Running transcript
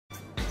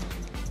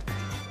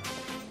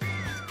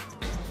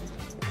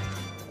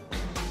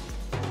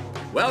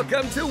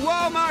Welcome to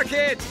Wall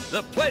Market,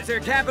 the pleasure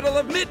capital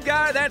of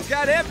Midgar that's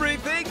got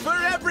everything for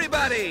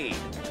everybody.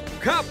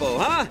 Couple,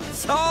 huh?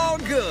 It's all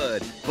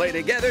good. Play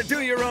together,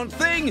 do your own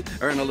thing,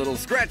 earn a little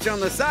scratch on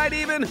the side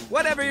even.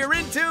 Whatever you're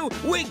into,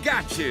 we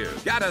got you.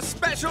 Got a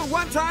special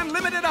one-time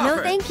limited offer.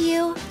 No, thank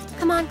you.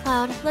 Come on,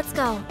 Cloud. Let's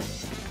go.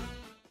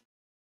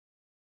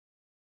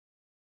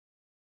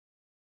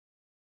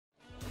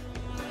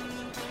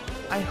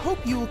 I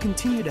hope you will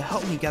continue to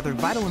help me gather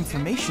vital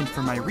information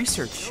for my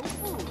research.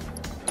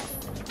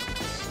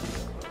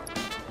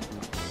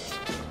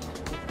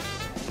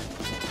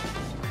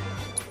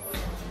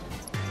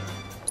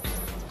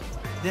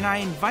 Then I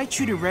invite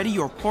you to ready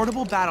your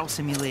portable battle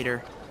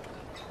simulator.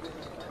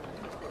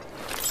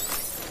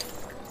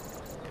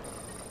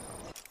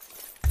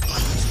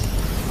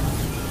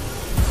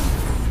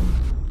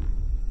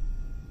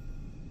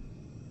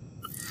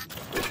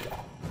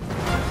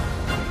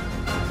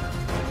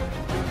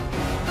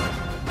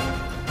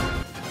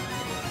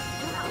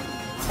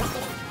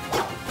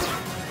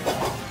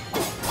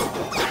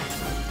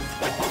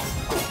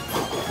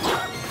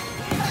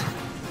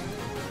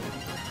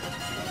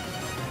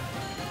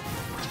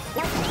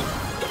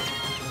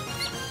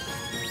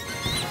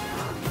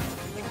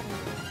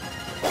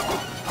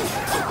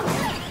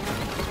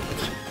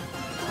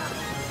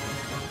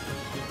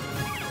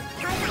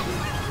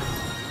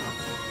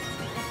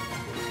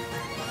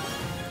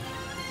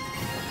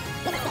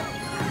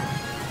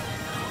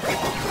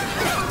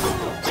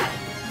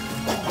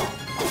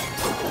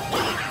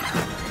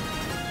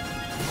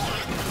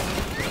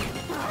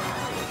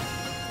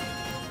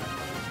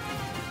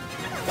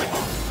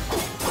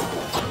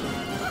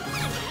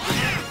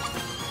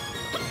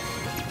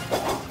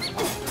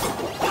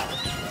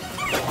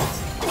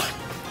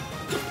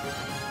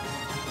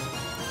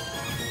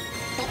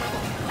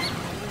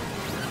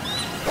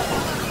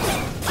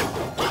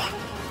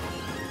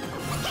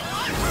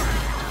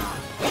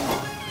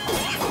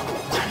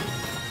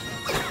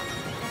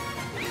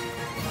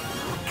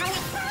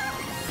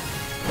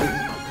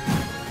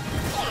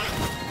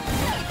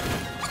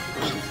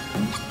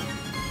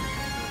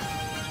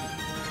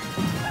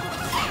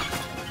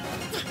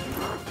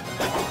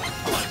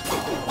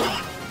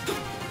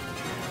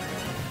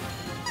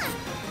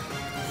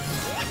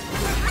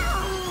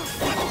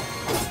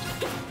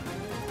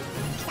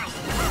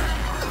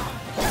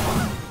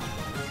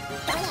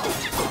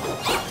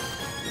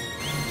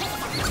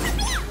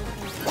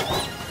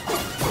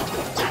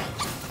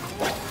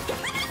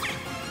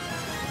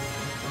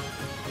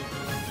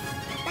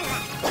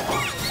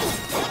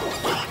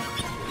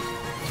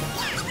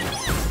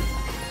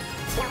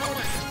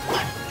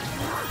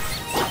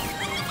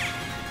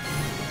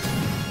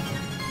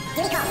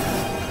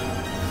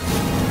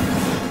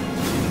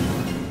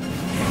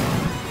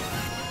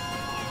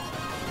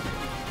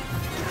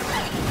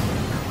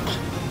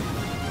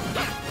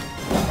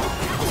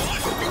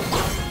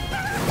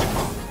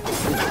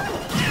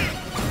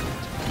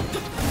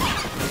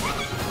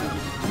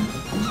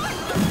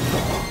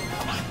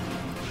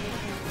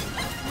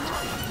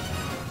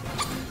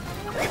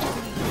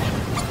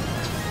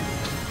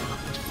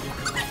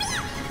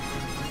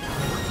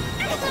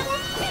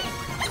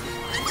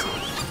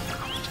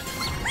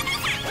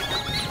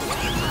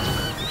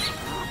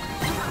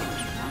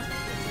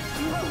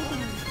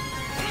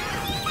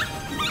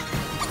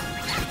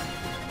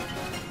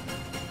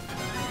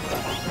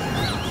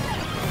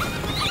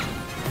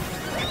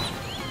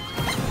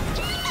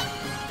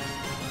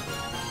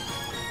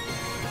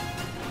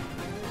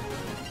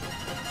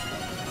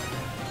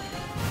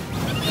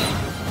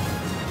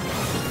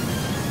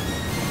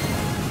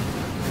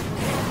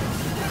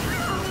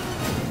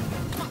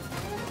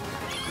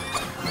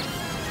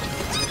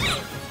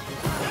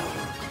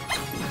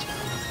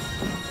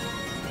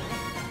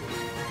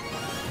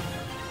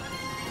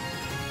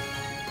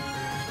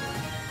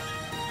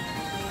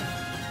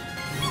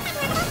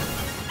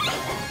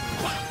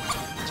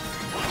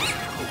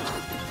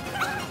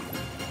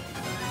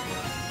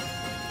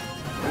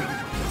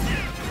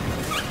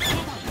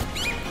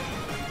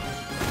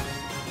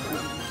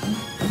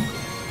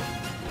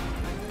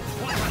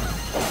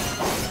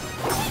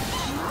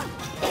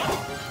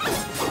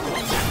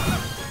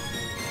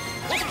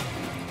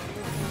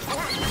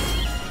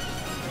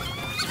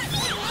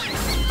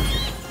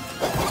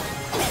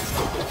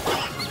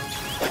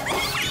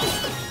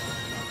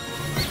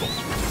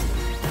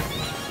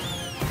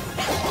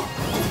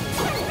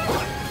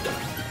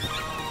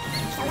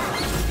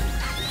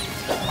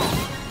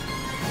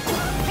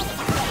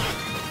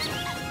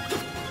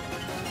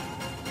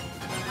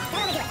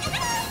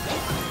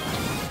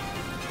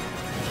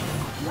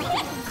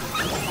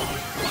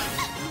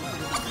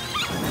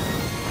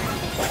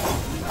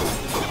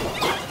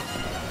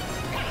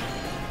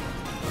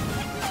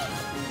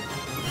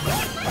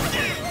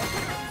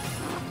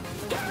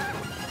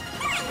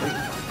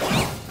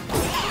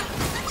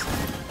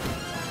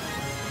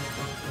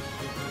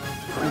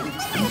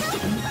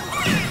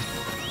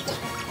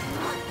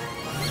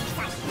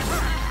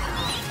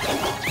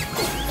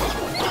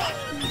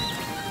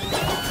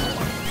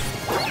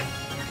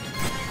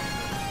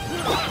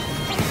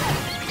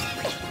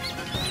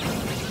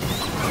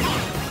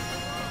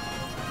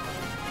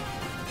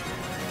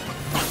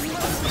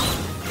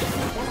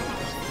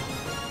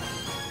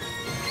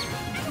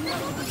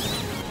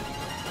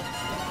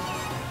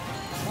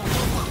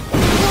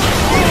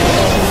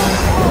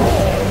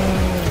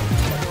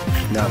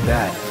 Not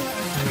bad.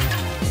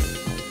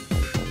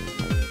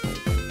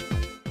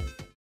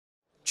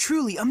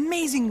 Truly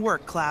amazing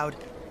work, Cloud.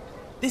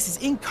 This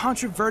is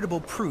incontrovertible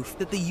proof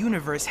that the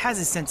universe has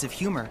a sense of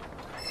humor.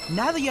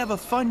 Now that you have a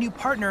fun new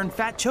partner in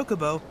Fat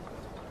Chocobo,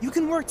 you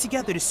can work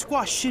together to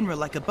squash Shinra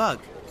like a bug.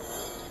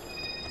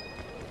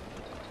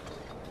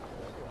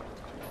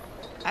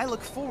 I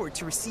look forward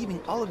to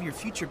receiving all of your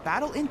future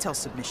battle intel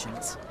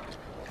submissions.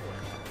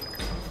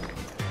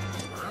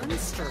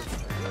 Monsters.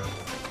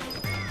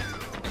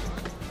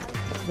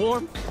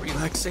 Warmth,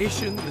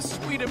 relaxation, the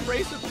sweet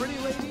embrace of pretty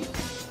lady.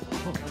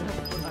 Oh,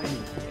 that's what I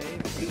need,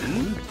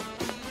 eh?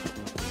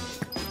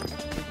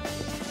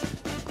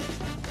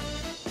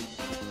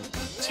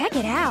 Check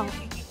it out.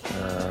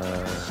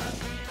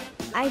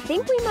 I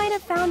think we might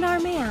have found our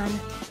man.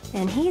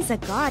 And he's a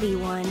gaudy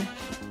one.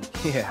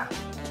 Yeah.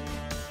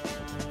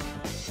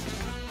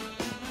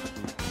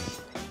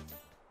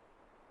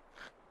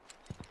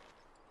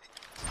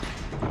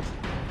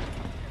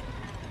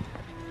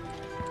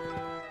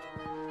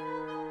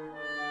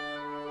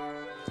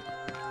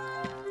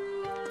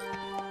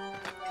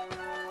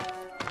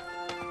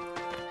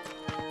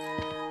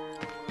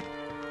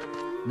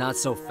 Not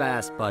so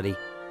fast, buddy.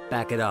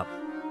 Back it up.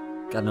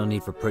 Got no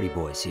need for pretty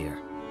boys here.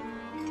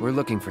 We're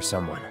looking for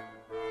someone.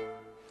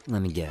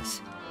 Let me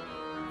guess.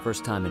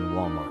 First time in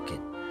Wall Market.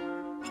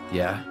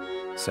 Yeah?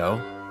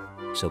 So?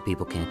 So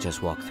people can't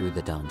just walk through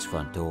the Don's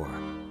front door.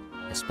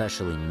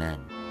 Especially men.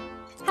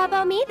 How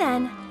about me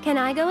then? Can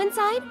I go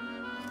inside?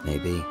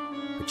 Maybe,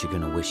 but you're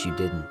gonna wish you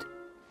didn't.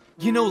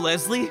 You know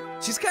Leslie?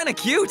 She's kinda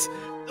cute.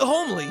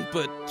 Homely,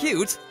 but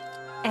cute.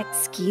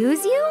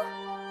 Excuse you?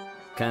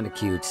 Kinda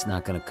cute's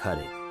not gonna cut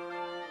it.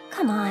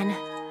 Come on,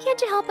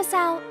 can't you help us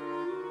out?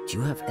 Do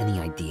you have any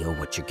idea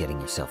what you're getting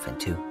yourself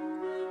into?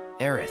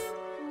 Aerith.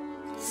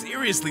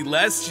 Seriously,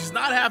 Les, she's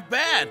not half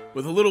bad.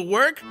 With a little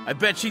work, I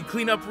bet she'd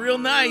clean up real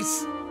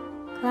nice.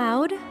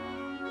 Cloud,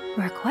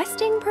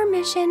 requesting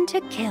permission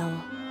to kill.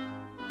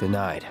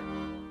 Denied.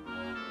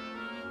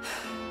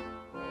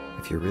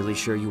 If you're really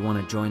sure you want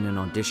to join an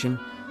audition,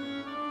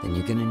 then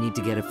you're gonna need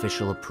to get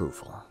official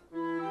approval.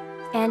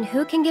 And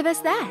who can give us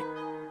that?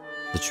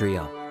 The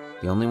trio.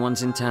 The only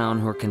ones in town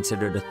who are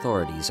considered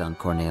authorities on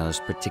Corneo's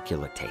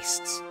particular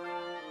tastes.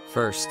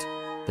 First,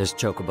 there's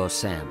Chocobo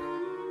Sam.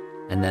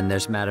 And then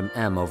there's Madame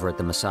M over at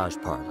the massage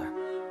parlor.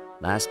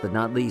 Last but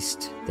not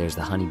least, there's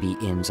the Honeybee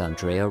Inn's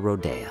Andrea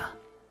Rodea.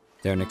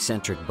 They're an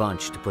eccentric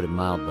bunch, to put it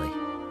mildly.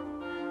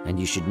 And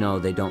you should know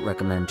they don't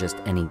recommend just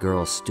any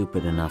girl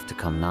stupid enough to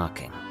come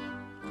knocking.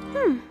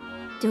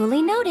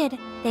 Duly noted.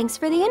 Thanks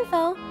for the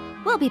info.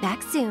 We'll be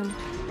back soon.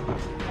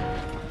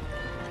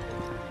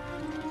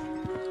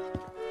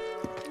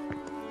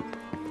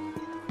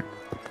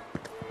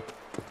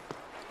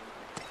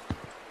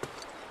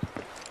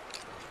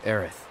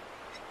 Aerith.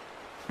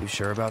 You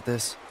sure about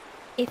this?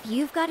 If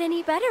you've got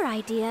any better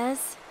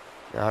ideas.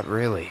 Not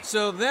really.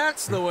 So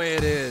that's the way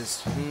it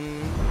is.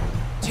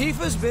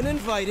 Tifa's been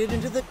invited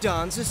into the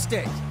Don's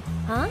estate.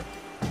 Huh?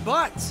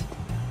 But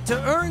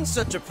to earn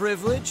such a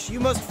privilege, you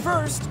must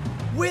first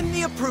win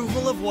the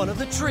approval of one of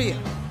the trio.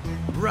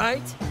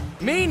 Right?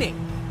 Meaning,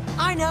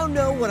 I now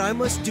know what I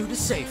must do to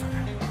save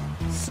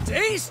her.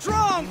 Stay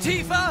strong,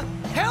 Tifa!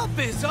 Help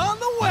is on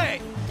the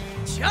way!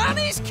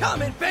 Johnny's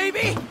coming,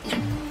 baby!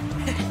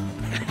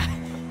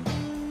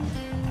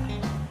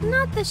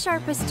 Not the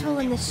sharpest tool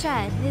in the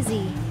shed, is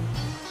he?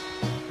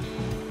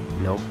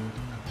 Nope.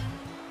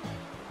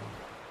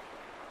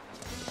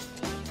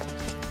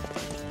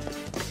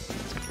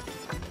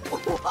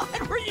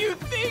 What were you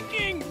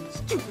thinking?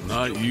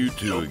 Not you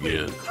two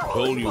again.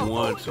 Told you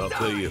once, I'll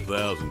tell you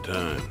 1,000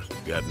 times.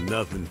 Got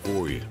nothing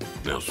for you.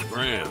 Now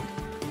scram.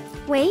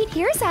 Wait,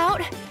 here's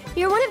out.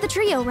 You're one of the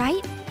trio,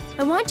 right?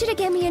 I want you to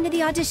get me into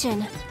the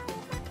audition.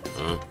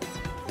 Huh?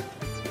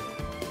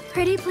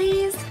 Pretty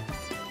please?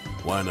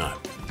 Why not?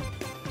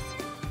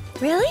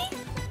 Really?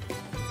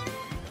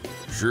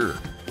 Sure.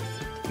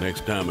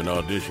 Next time an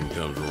audition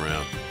comes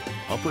around,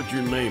 I'll put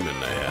your name in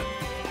the hat.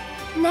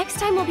 Next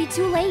time will be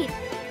too late.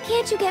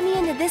 Can't you get me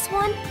into this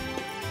one?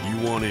 You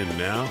want in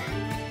now?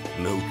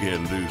 No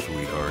can do,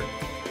 sweetheart.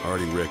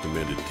 Already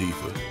recommended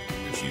Tifa,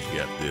 and she's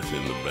got this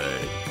in the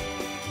bag.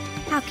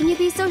 How can you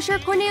be so sure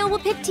Corneo will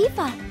pick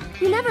Tifa?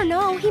 You never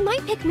know, he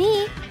might pick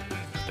me.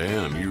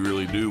 Damn, you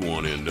really do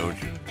want in, don't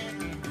you?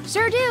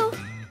 Sure do.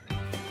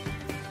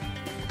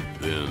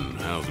 Then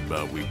how's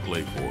about we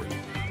play for it?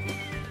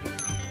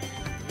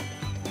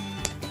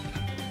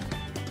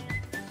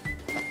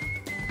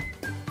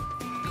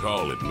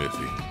 Call it,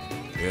 Missy.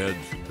 Heads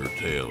or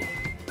tails?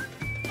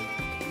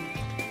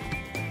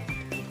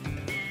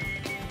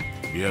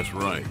 Guess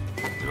right,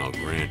 and I'll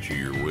grant you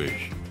your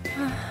wish.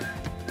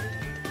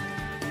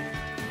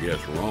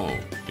 Guess wrong,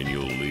 and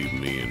you'll leave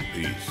me in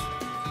peace.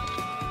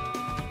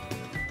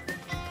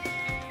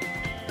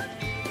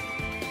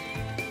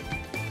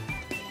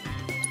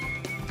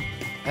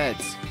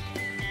 Heads.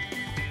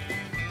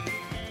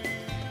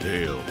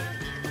 Tails,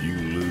 you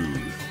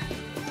lose.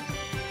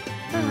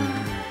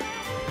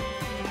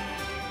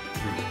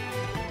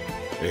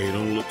 Hey,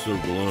 don't look so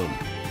glum.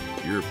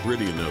 You're a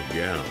pretty enough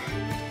gal.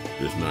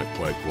 Just not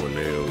quite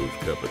Corneo's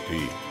cup of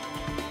tea.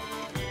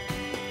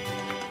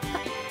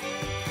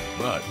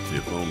 But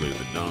if only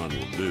the Don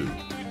will do,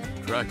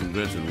 try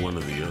convincing one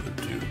of the other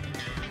two.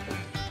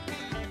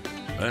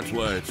 That's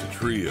why it's a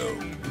trio,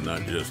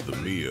 not just the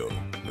Mio.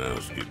 Now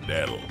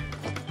skedaddle.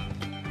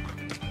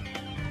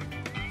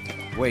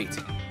 Wait.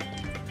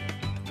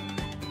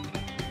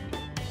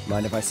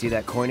 Mind if I see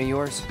that coin of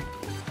yours?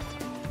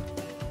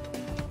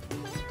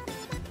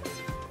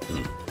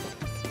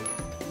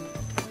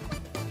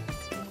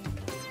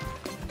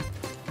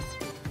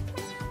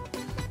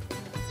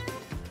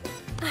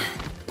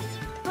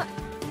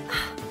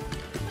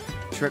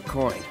 Trick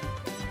coin.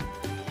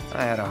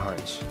 I had a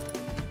hunch.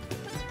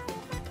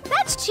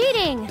 That's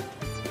cheating!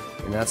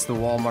 And that's the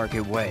wall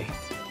market way.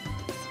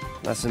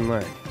 Lesson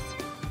learned.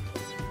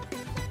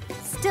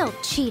 Still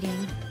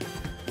cheating.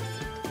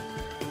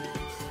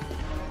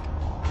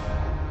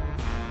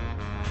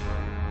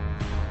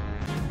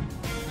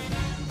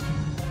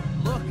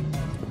 Look!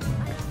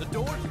 The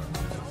door!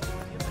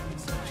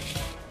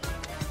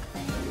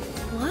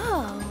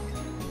 Whoa.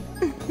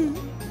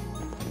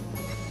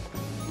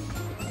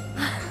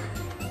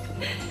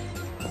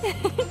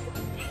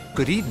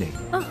 Good evening.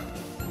 Oh.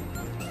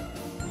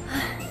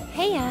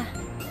 Hey,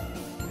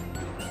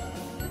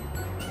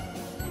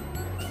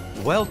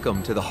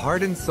 Welcome to the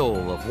heart and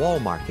soul of Wall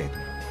Market,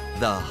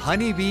 the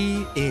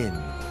Honeybee Inn.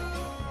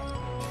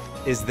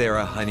 Is there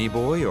a honey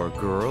boy or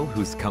girl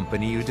whose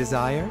company you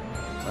desire?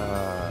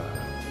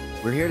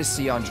 We're here to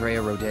see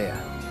Andrea Rodea.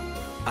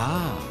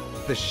 Ah,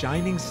 the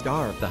shining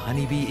star of the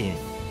Honeybee Inn.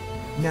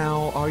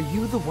 Now, are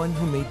you the one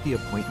who made the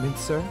appointment,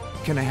 sir?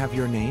 Can I have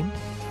your name?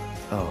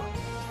 Oh,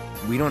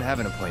 we don't have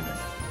an appointment.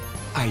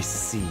 I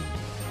see.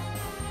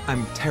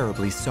 I'm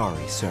terribly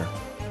sorry, sir.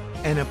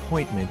 An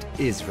appointment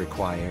is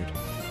required,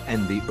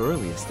 and the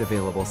earliest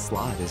available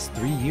slot is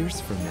 3 years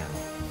from now.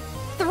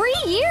 3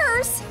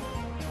 years?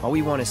 All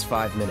we want is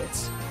 5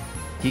 minutes.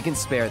 He can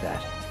spare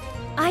that.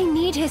 I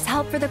need his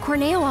help for the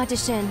Corneo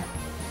audition.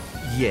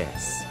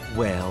 Yes,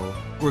 well,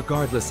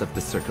 regardless of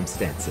the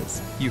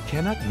circumstances, you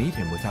cannot meet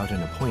him without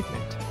an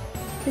appointment.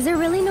 Is there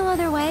really no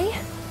other way?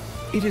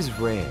 It is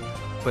rare,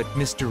 but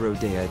Mr.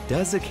 Rodea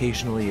does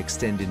occasionally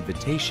extend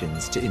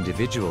invitations to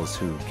individuals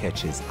who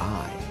catch his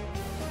eye.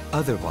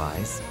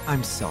 Otherwise,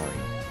 I'm sorry,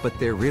 but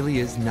there really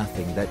is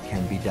nothing that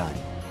can be done.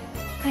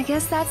 I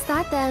guess that's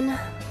that then.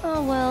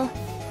 Oh well,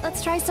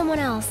 let's try someone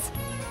else.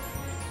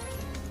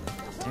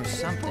 There's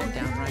something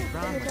downright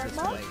wrong with this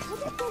place.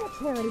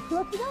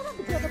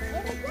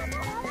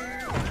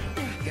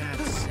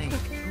 God's sake,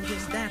 who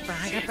is that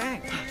behind your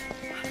back?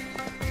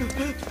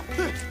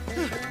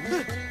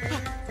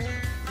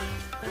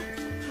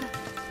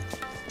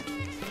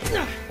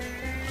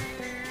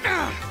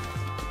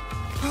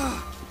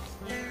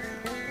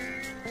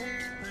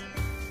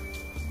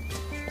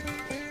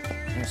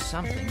 There's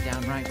something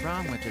downright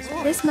wrong with this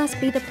place. This must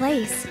be the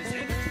place.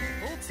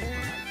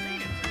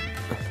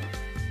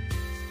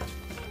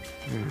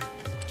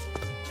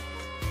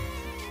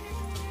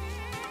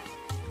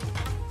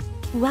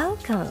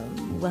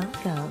 Welcome,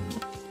 welcome.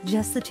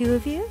 Just the two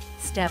of you?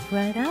 Step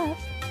right up.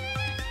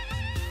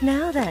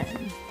 Now then,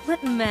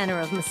 what manner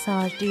of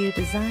massage do you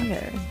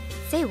desire?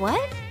 Say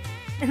what?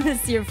 Is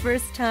this your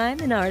first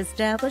time in our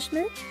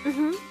establishment?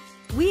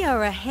 Mm-hmm. We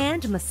are a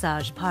hand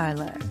massage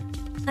parlor.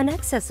 An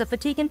excess of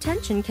fatigue and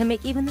tension can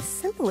make even the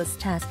simplest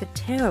task a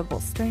terrible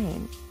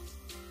strain.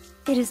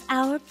 It is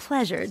our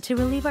pleasure to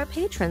relieve our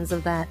patrons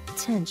of that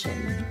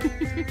tension.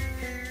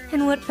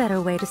 And what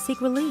better way to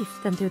seek relief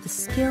than through the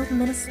skilled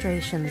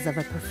ministrations of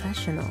a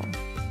professional?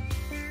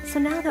 So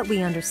now that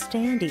we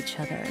understand each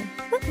other,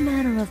 what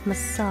manner of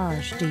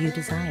massage do you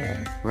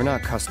desire? We're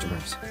not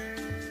customers.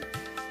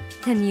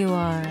 Then you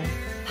are...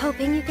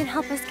 Hoping you can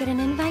help us get an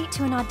invite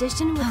to an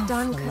audition with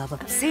Don... For the love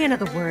of... Say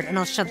another word and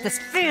I'll shove this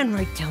fan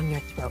right down your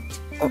throat.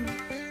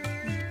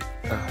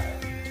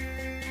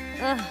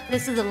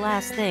 This is the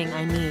last thing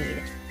I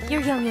need.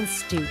 You're young and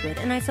stupid,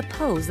 and I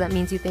suppose that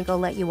means you think I'll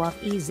let you off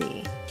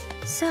easy.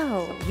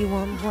 So, you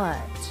want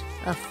what?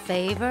 A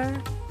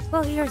favor?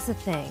 Well, here's the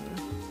thing.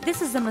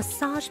 This is a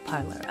massage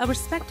parlor, a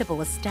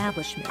respectable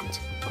establishment.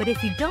 But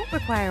if you don't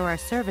require our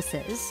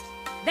services,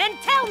 then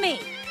tell me!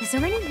 Is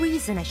there any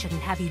reason I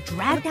shouldn't have you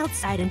dragged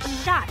outside and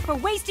shot for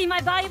wasting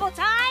my valuable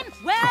time?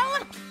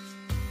 Well...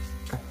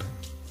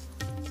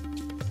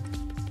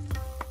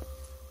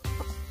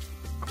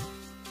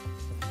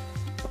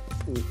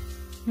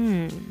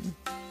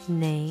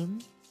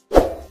 Name?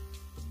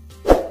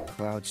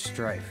 Cloud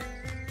Strife.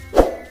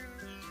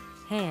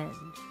 Hand.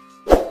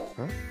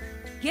 Huh?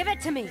 Give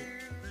it to me!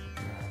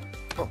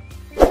 Oh.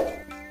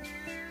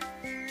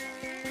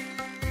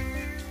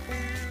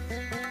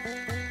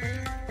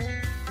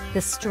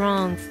 The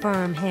strong,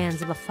 firm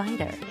hands of a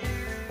fighter,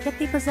 yet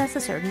they possess a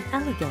certain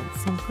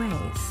elegance and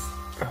grace.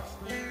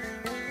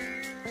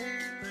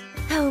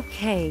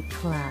 Okay,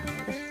 Cloud.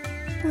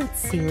 Let's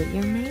see what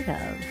you're made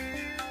of.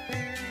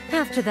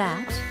 After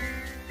that,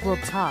 we'll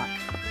talk.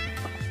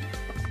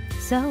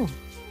 So,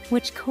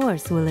 which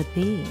course will it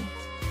be?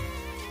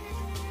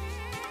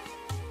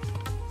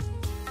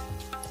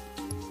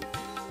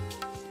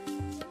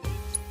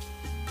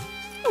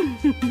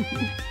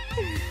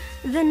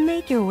 Then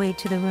make your way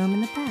to the room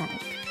in the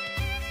back.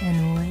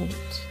 And wait.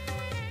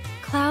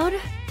 Cloud?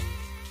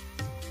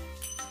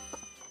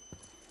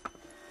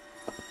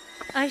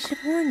 I should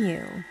warn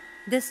you,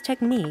 this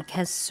technique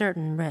has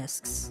certain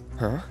risks.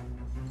 Huh?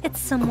 It's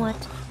somewhat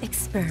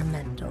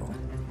experimental.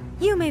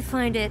 You may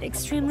find it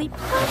extremely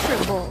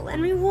pleasurable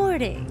and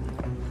rewarding.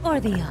 Or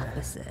the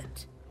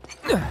opposite.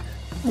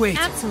 Wait.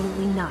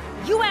 Absolutely not.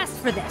 You asked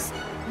for this.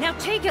 Now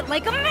take it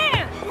like a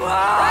man!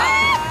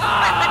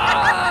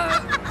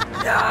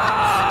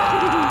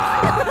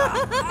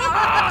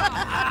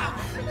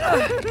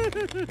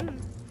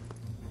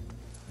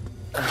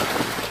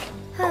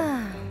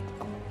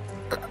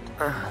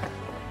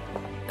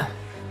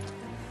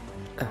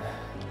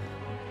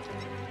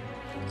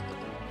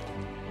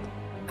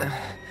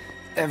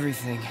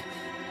 Everything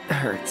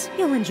hurts.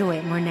 You'll enjoy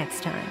it more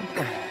next time.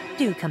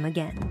 Do come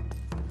again.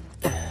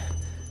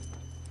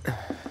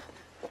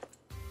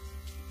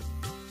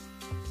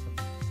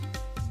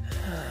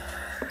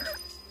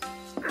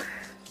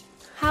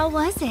 How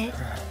was it?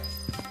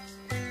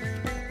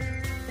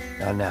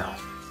 Not now.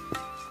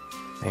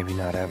 Maybe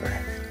not ever.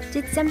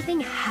 Did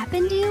something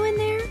happen to you in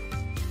there?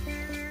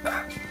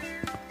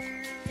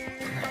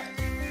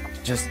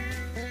 Just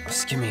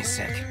give me a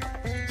sec.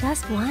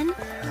 Just one?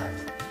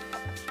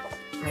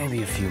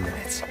 Maybe a few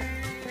minutes.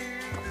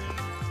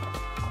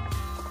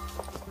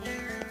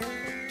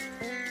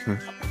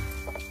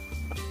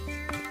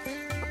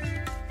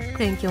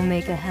 Think you'll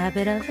make a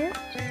habit of it?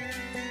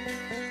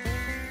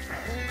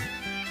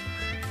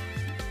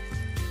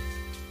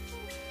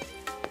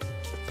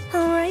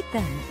 Alright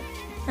then.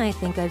 I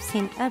think I've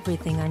seen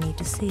everything I need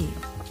to see.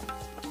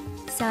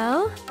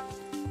 So?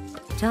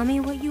 Tell me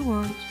what you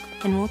want,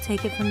 and we'll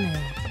take it from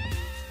there.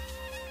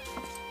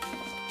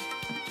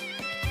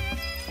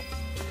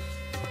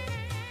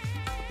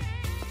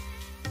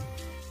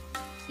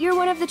 You're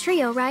one of the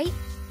trio, right?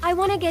 I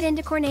want to get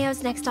into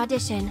Corneo's next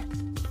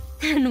audition.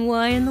 And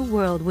why in the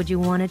world would you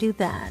want to do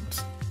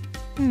that?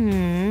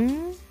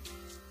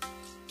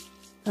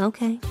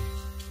 Okay.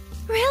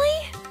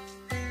 Really?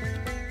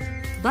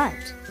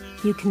 But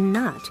you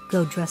cannot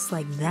go dressed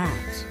like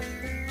that.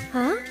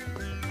 Huh?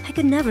 I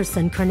could never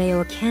send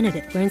Corneo a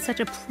candidate wearing such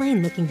a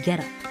plain-looking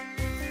getup.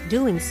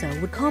 Doing so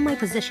would call my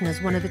position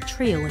as one of the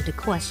trio into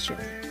question.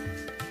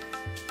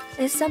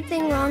 Is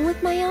something wrong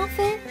with my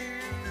outfit?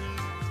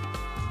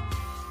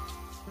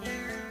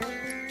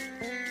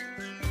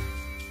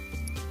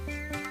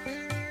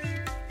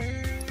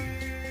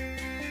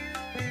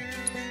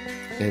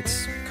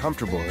 It's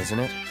comfortable, isn't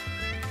it?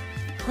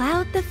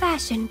 Cloud the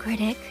fashion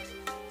critic.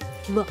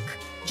 Look,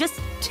 just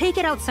take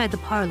it outside the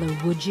parlor,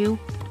 would you?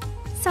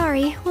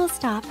 Sorry, we'll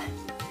stop.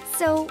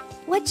 So,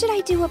 what should I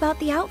do about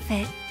the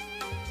outfit?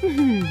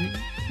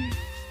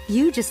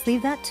 You just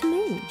leave that to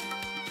me.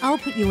 I'll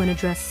put you in a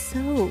dress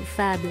so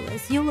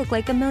fabulous, you'll look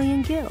like a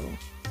million gil.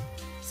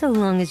 So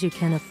long as you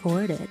can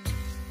afford it.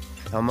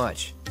 How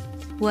much?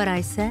 What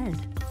I said.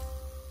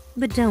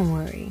 But don't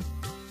worry.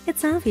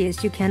 It's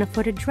obvious you can't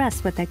afford a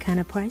dress with that kind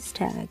of price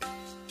tag.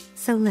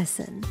 So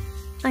listen,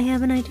 I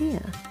have an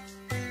idea.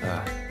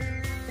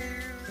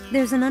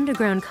 There's an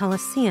underground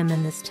coliseum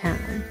in this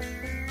town.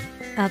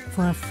 Up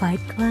for a fight,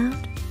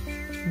 Cloud?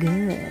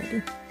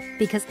 Good.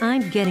 Because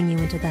I'm getting you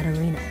into that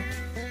arena.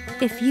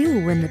 If you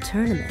win the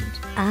tournament,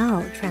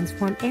 I'll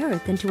transform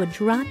Aerith into a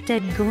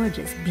drop-dead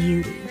gorgeous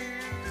beauty.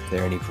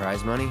 There any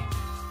prize money?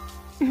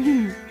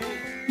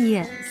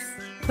 Yes,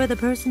 for the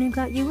person who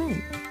got you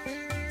in.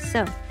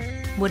 So,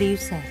 what do you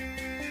say?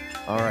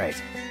 All right.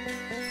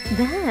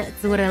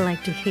 That's what I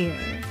like to hear.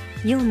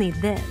 You'll need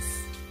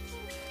this.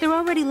 They're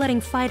already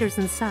letting fighters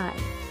inside.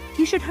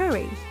 You should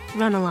hurry.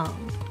 Run along.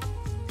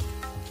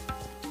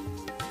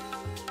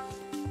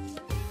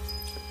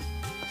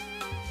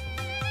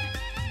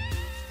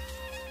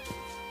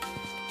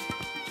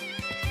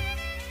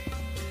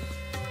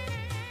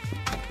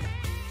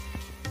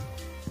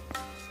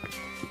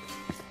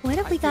 What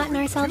have we gotten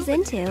ourselves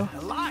into?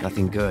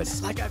 Nothing good.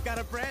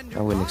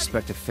 I wouldn't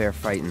expect a fair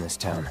fight in this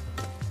town.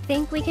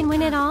 Think we can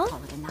win it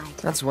all?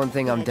 That's one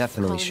thing I'm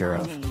definitely sure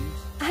of.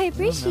 I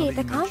appreciate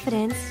the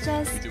confidence,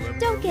 just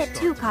don't get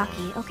too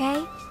cocky,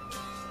 okay?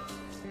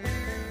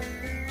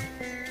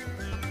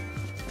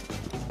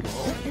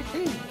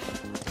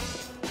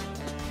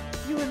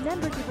 You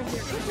remember to bring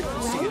your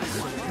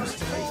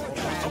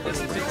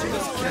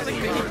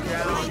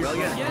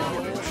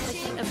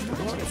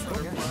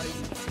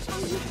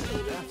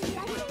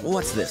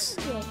What's this?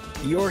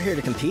 You're here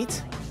to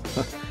compete?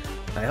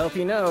 I hope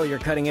you know you're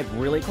cutting it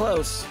really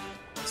close.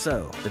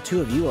 So, the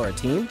two of you are a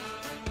team?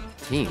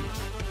 Team?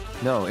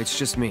 No, it's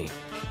just me.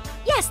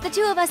 Yes, the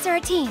two of us are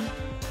a team.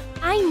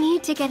 I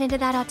need to get into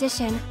that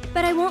audition,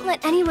 but I won't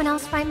let anyone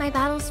else fight my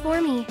battles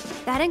for me.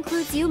 That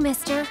includes you,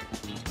 mister.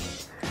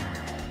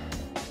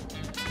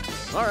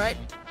 All right,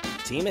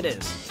 team it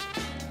is.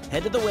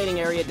 Head to the waiting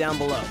area down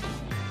below.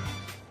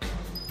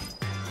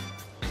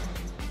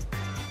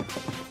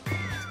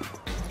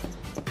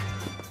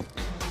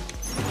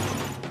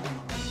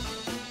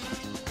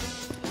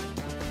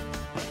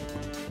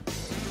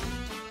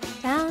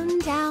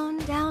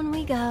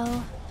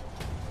 go.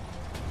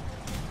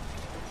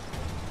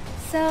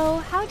 So,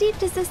 how deep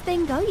does this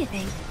thing go, you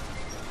think?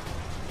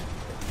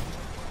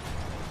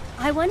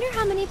 I wonder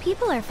how many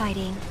people are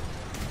fighting.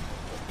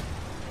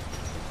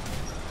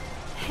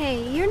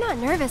 Hey, you're not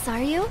nervous,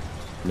 are you?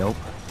 Nope.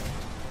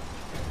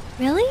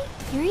 Really?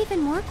 You're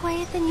even more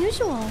quiet than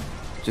usual.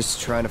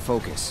 Just trying to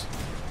focus.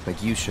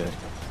 Like you should.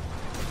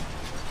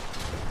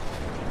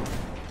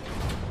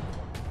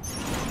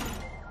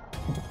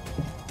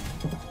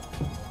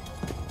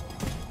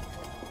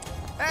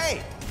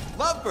 Hey!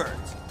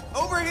 Lovebirds!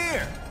 Over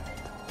here!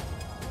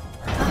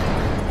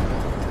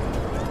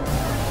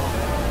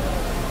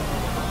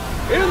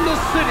 In the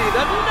city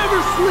that never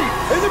sleeps!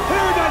 In the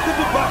paradise of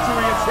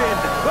debauchery and sin,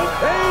 of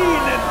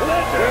pain and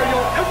pleasure! Where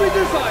your every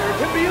desire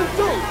can be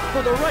indulged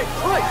for the right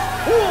price!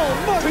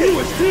 Wall To you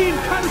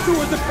esteemed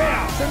connoisseurs of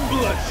chaos and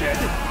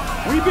bloodshed,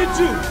 we bid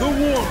you the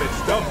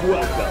warmest of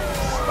welcomes.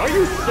 Are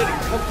you sitting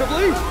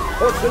comfortably?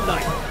 For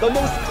tonight, the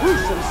most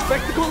gruesome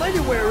spectacle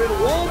anywhere in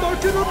Wall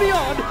Market or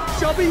beyond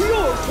shall be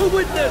yours to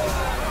witness!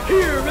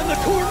 Here in the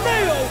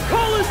Corneo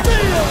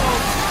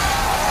Coliseum!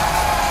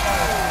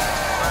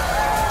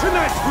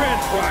 Tonight's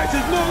grand prize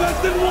is no less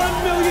than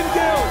 1 million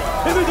gil,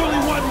 and there's only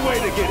one way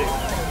to get it.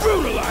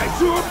 Brutalize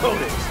your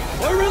opponents.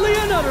 Thoroughly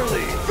and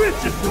utterly,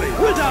 Viciously,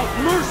 without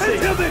mercy,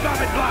 until they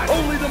vomit blood.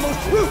 only the most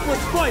ruthless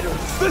fighters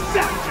The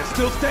savages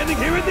still standing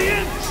here at the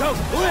end. shall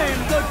claim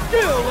the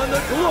gil and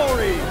the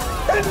glory!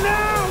 And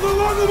now, the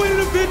long-awaited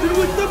event in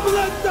which the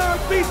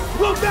blood-starved beast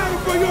will battle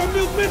for your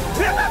amusement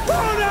and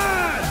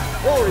opponent!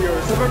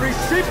 Warriors of every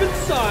shape and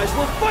size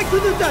will fight to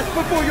the death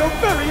before your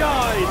very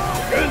eyes!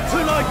 In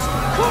tonight's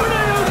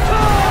Corneo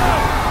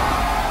Cup!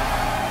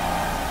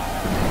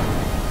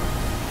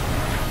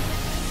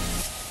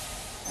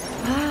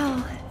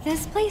 Wow,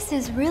 this place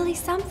is really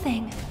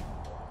something.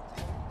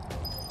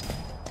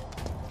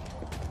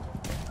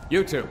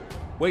 You two,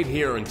 wait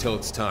here until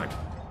it's time.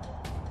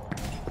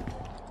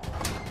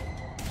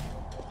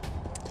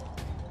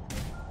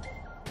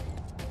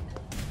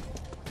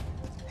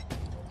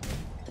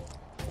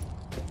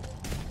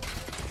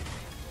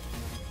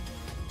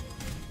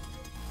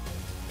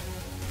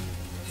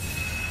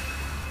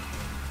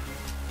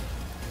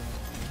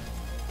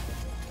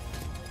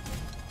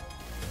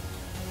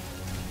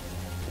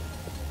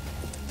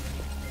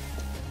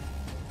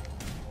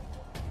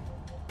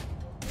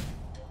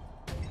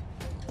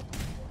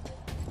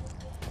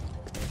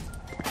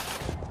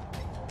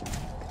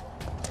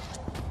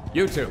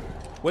 You two,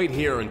 wait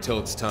here until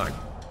it's time.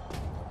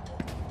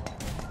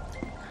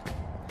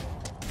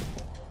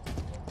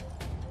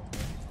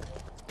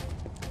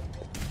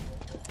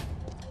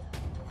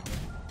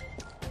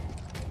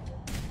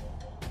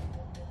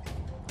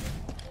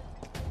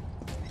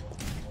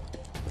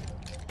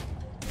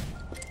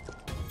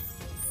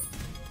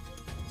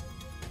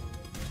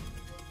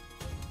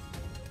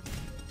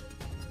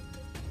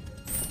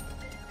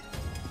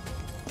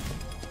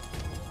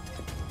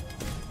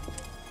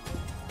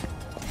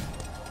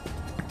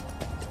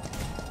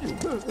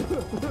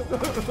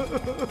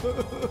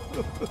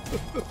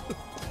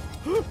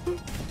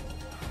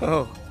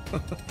 Oh,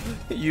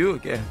 you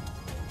again.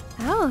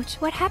 Ouch,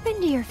 what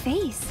happened to your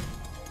face?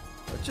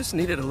 I just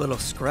needed a little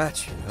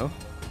scratch, you know?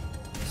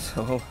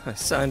 So I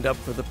signed up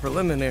for the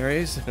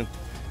preliminaries and,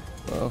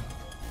 well,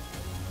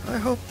 I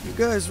hope you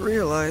guys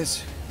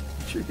realize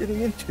what you're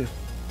getting into.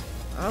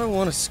 I don't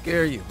want to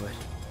scare you, but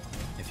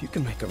if you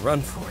can make a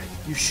run for it,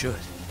 you should.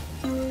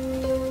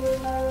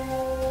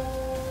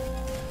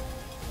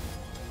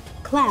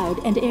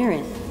 Cloud and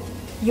Aerith,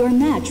 your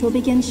match will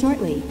begin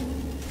shortly.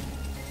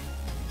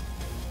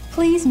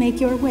 Please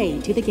make your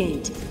way to the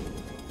gate.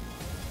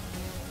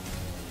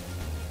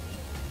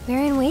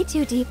 We're in way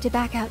too deep to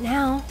back out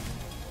now.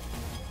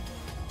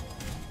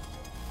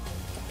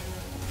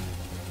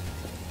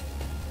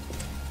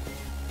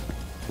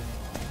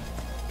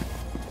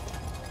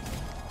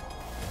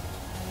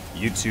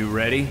 You two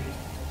ready?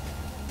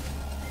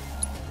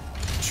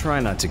 Try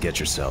not to get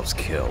yourselves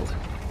killed.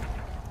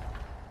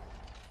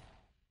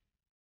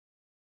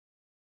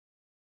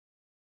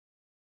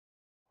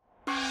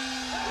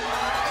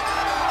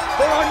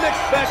 For our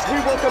next match, we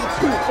welcome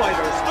two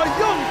fighters, a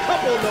young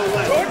couple no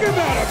less. Talk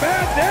about a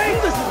bad day!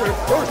 This is their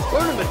first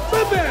tournament,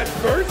 The bad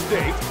first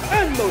date!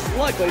 and most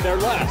likely their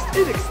last,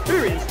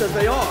 inexperienced as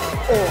they are.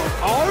 Or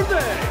are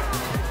they?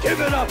 Give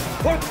it up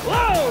for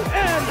Cloud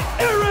and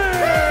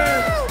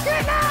Aerith!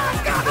 Get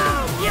out! Go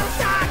home, you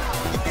suck!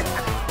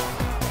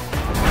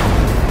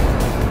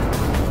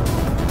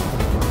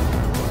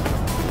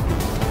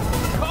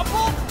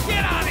 Couple?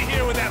 Get out of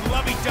here with that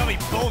lovey-dovey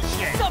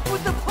bullshit! What's up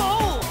with the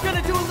pole?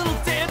 Gonna do a little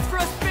dance for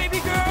us, baby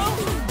girl?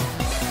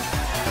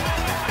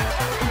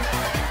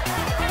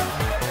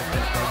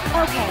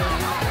 Okay,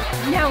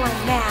 now I'm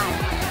mad.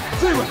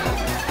 Zero,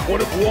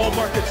 one of Wall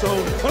Market's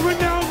own, a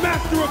renowned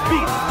master of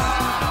beasts!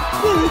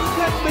 Will his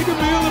pet make a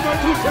meal of our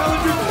two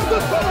challengers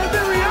before our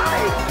very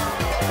eyes?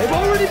 They've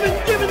already been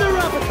given their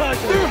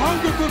appetizer! Their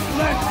hunger for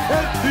flesh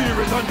and fear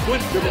is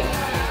unquenchable!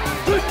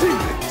 The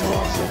demon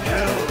dogs of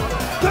hell!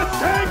 The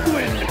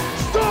sanguine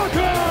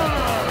stalkers!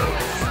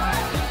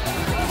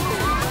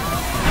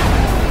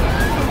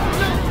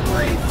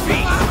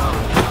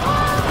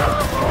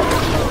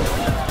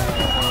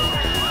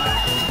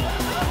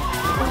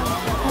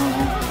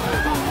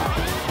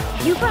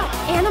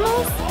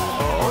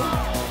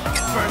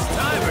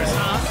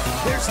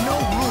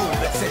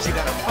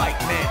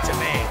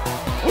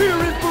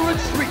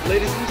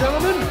 ladies and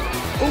gentlemen.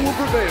 Who will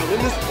prevail in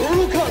this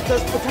brutal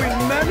contest between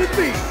man and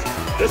beast?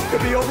 This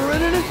could be over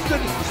in an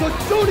instant, so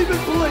don't even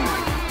blink.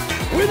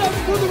 Without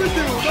further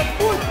ado, the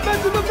fourth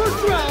match of the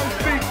first round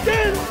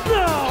begins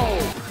now!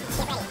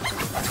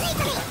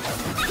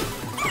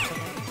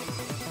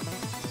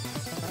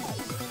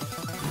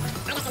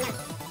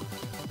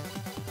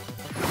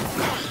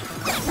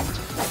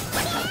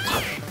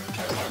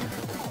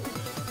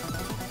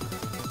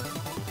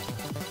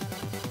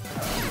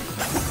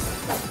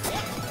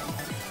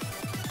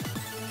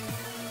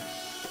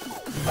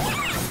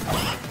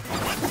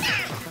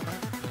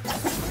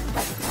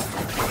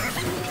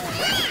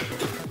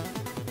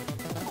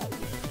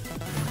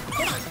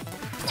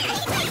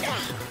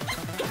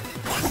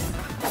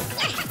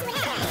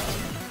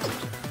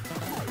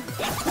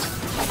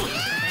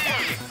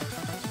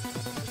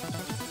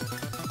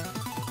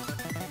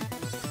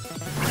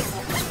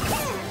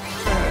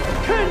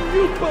 Can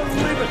you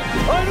believe it?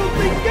 I don't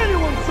think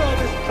anyone saw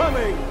this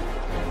coming!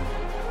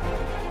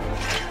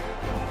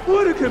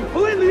 What a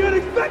completely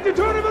unexpected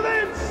turn of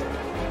events!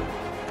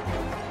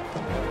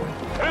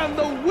 And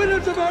the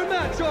winners of our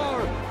match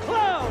are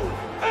Cloud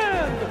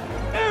and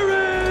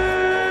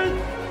Aaron!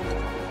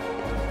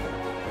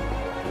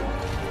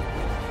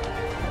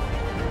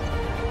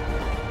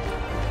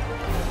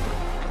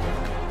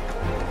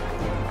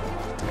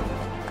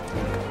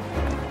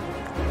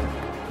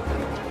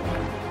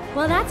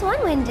 Well, that's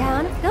one win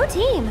down. Go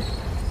team!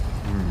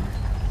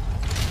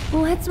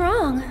 What's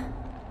wrong?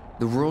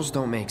 The rules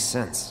don't make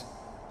sense.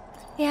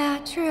 Yeah,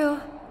 true.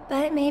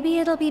 But maybe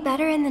it'll be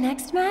better in the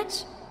next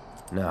match?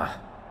 Nah,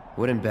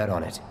 wouldn't bet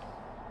on it.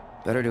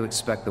 Better to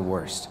expect the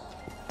worst.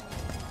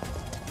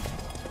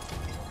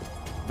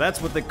 That's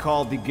what they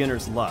call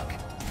beginner's luck.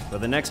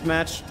 But the next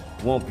match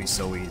won't be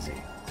so easy.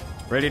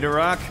 Ready to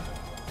rock?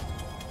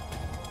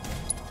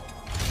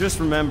 Just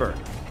remember,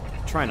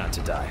 try not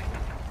to die.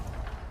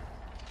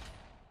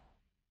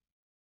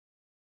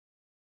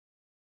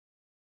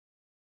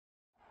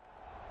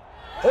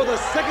 For the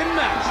second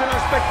match in our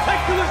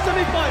spectacular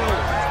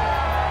semifinals,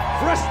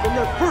 fresh from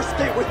their first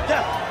date with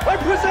death, I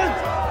present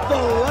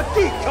the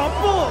Lucky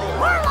Couple!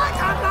 We're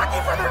like unlucky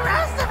for the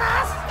rest of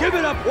us! Give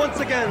it up once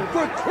again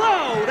for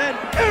Cloud and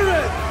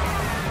Aaron!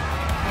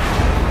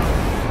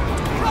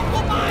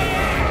 Crumple my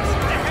ass!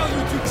 What the hell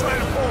you two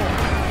trying to pull?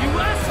 You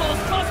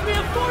assholes cost me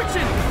a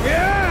fortune!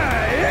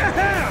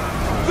 Yeah!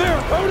 Their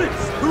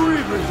opponents,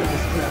 reavers in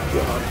the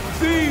scrapyard,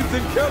 thieves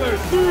and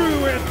killers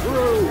through and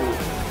through!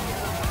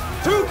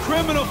 Too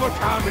criminal for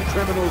common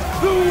criminals,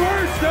 the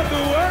worst of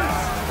the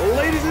worst!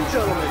 Ladies and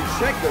gentlemen,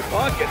 check their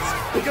pockets,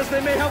 because they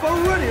may have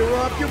already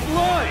robbed you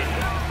blind!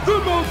 The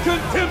most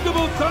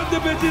contemptible sons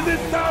of bitches in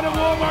town of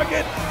Wall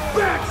Market,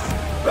 Bex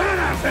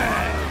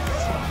Benefits!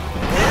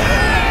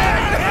 Hey,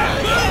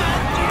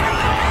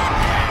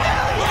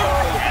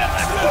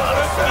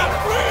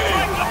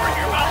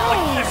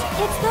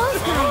 it's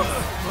those guys!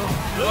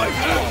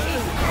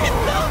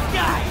 It's those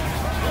guys!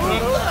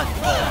 Look,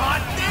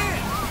 hot damn!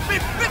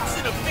 Been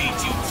fixing to feed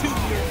you two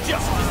your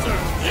just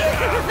desserts!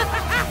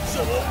 Yeah! So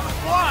open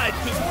wide,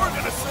 cause we're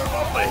gonna serve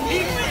up a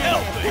heap of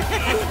helping!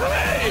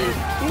 Hey!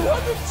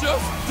 What do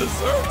just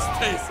desserts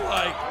taste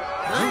like?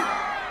 Huh?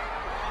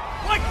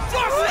 Like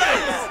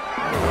justice!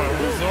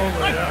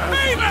 Like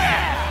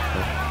payback!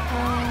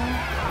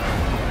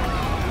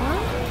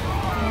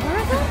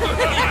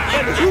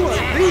 And who are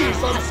these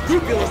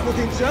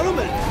unscrupulous-looking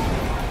gentlemen?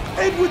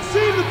 It would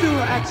seem that there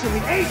are actually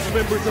 8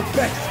 members of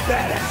Beck's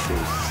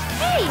Badasses.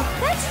 Hey,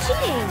 that's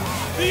cheating!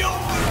 The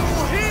only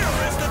rule here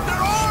is that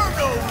there are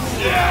no rules!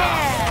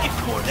 Yeah! If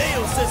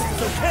Corneo says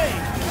it's okay,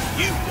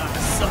 you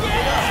gotta suck it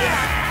up!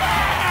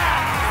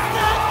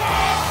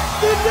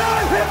 Did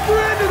not have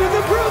Brandon in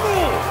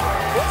approval!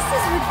 This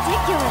is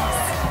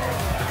ridiculous!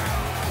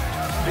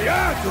 The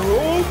odds are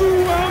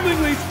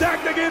overwhelmingly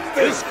stacked against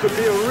this! This could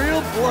be a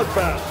real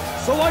bloodbath!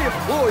 So I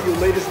implore you,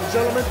 ladies and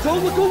gentlemen,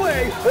 don't look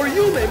away, or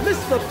you may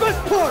miss the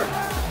best part!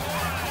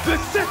 The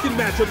second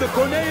match of the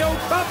Corneo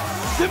Cup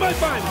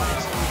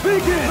semifinals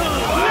begins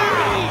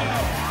now!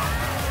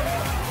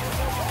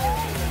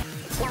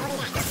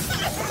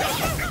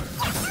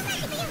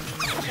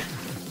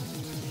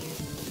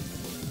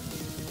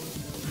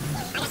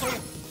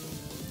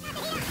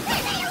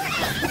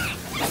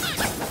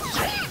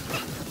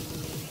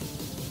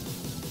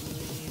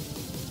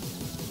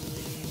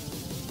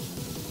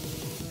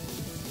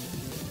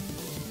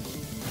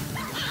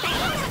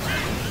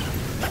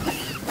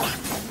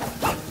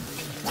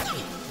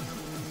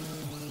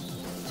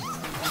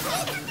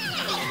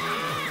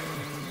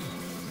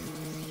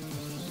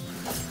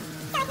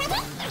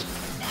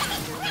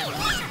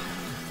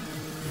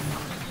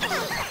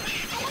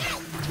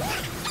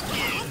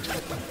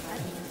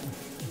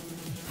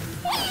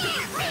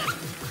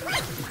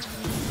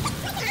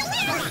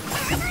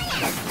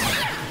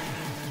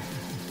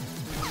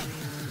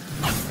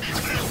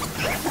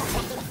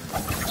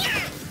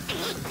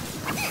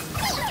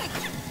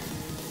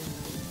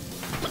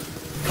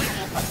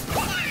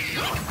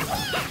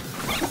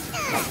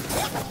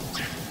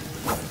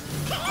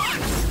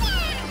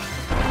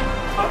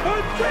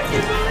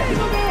 It's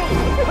unbelievable!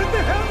 What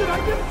the hell did I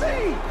just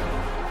see?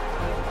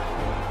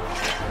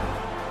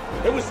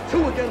 It was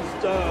 2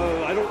 against,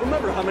 I don't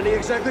remember how many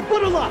exactly,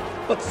 but a lot!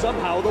 But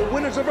somehow the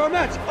winners of our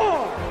match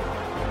are...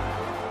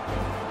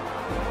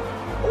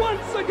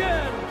 once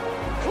again,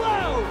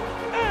 Cloud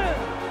and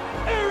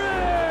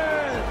Aerith!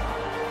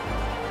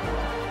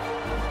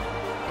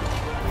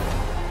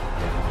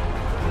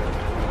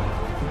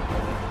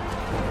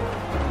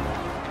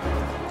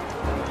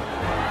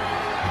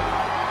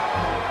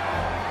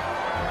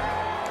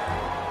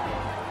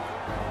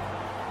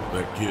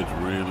 That kid's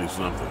really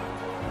something.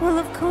 Well,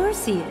 of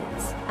course he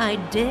is. I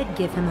did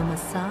give him a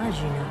massage,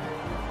 you know.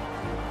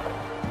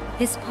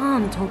 His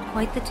palm told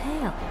quite the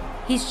tale.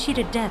 He's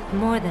cheated death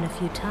more than a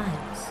few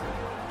times.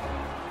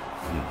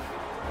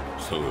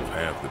 So have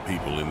half the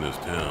people in this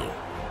town.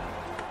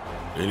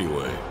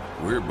 Anyway,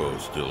 we're both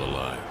still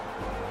alive.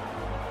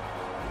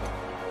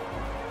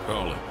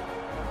 Call it.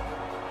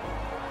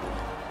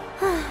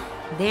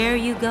 There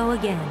you go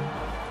again.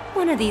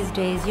 One of these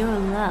days, your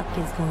luck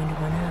is going to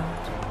run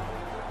out.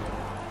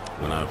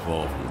 When I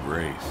fall from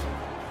grace,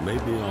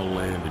 maybe I'll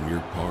land in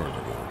your parlor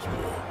once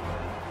more.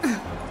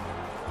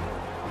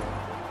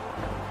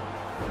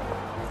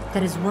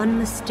 That is one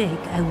mistake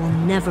I will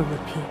never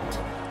repeat.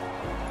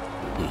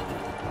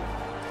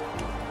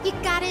 You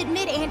gotta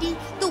admit, Andy,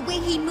 the way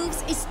he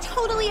moves is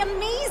totally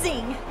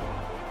amazing!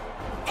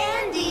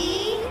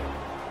 Andy!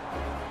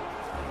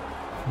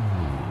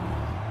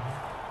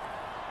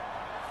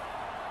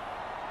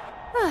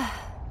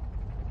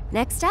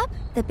 Next up,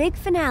 the big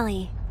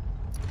finale.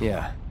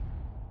 Yeah,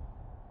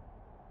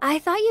 I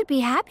thought you'd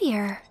be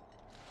happier.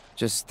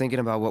 just thinking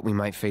about what we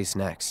might face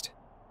next.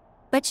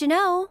 But you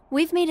know,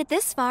 we've made it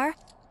this far.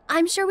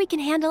 I'm sure we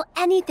can handle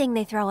anything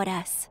they throw at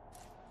us.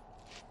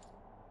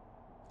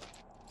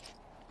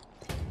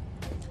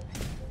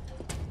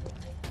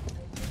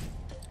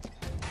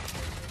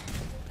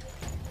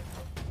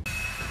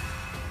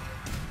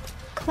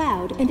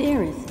 Cloud and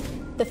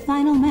Aerith. The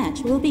final match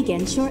will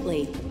begin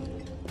shortly.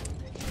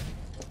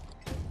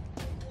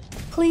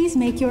 Please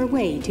make your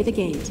way to the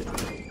gate.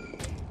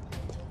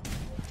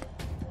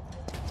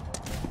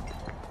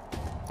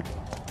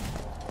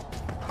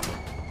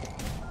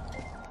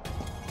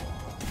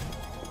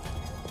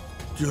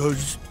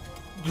 Does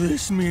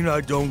this mean I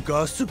don't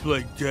gossip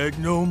like dead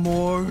no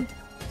more?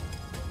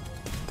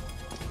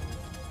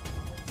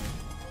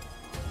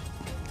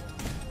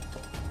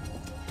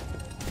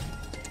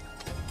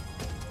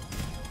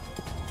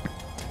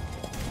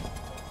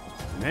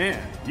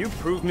 Man, you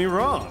proved me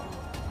wrong.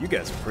 You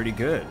guys are pretty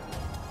good.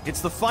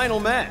 It's the final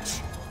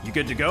match. You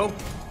good to go?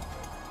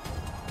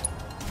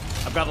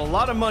 I've got a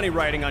lot of money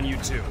riding on you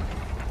two.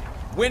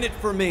 Win it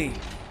for me.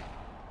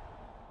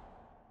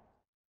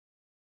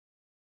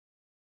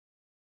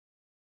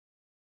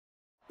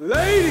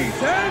 Ladies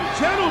and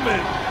gentlemen,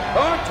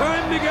 our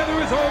time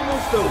together is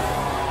almost over.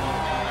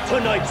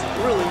 Tonight's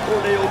thrilling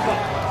Corneo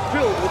Cup,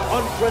 filled with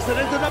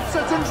unprecedented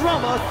upsets and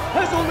drama,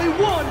 has only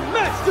one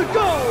match to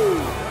go!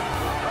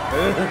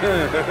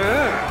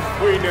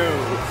 We know.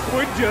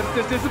 We're just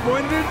as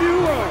disappointed as you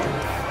are.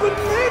 But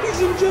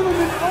ladies and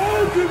gentlemen,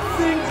 all good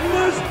things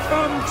must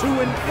come to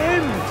an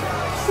end.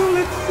 So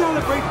let's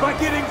celebrate by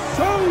getting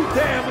so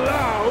damn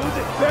loud,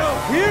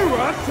 they'll hear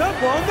us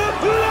up on the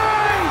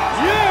flight!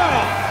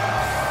 Yeah!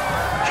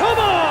 Come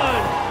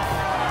on!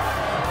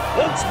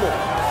 Once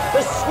more,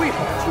 the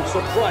sweethearts who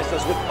surprised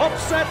us with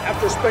upset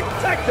after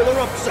spectacular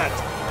upset.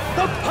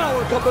 The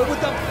power couple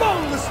with the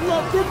boundless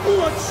love for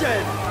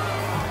bloodshed.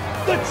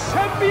 The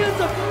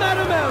champions of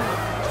Madam M,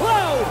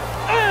 Cloud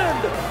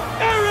and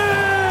Aerith!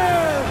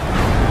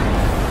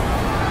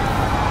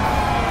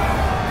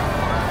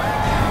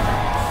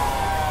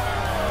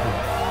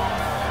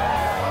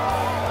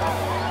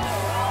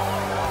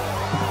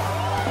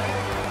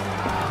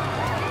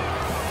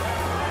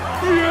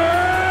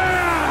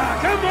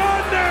 Yeah! Come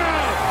on now!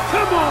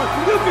 Come on!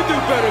 You can do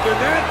better than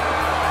that!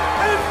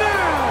 And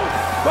now,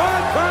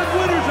 5-time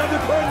winners of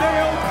the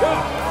Corneo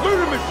Cup!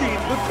 Murder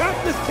machines with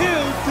countless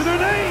kills to their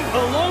name!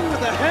 Along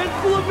with a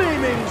handful of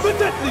maimings! The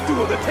deadly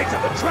duo that takes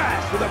out the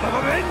trash with a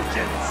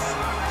vengeance!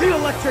 The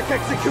Electric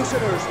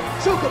Executioners!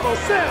 Chocobo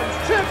Sam's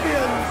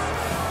champions!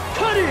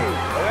 Cuddy!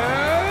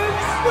 And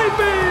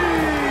Sleepy!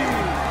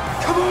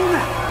 Come on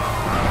now!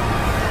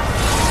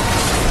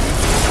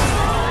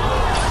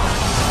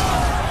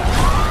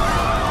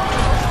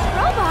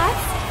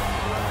 Robots?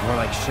 More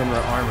like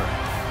Shinra armor.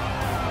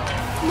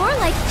 More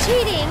like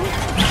cheating.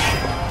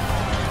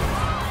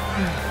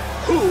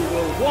 Who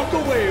will walk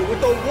away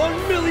with the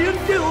 1 million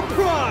guild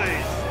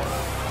prize?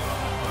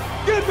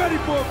 Get ready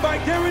for a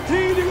fight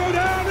guaranteed to go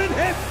down in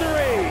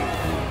history!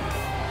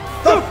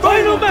 The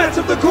final match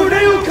of the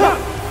Corneo Cup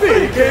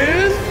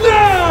begins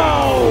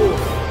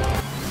now!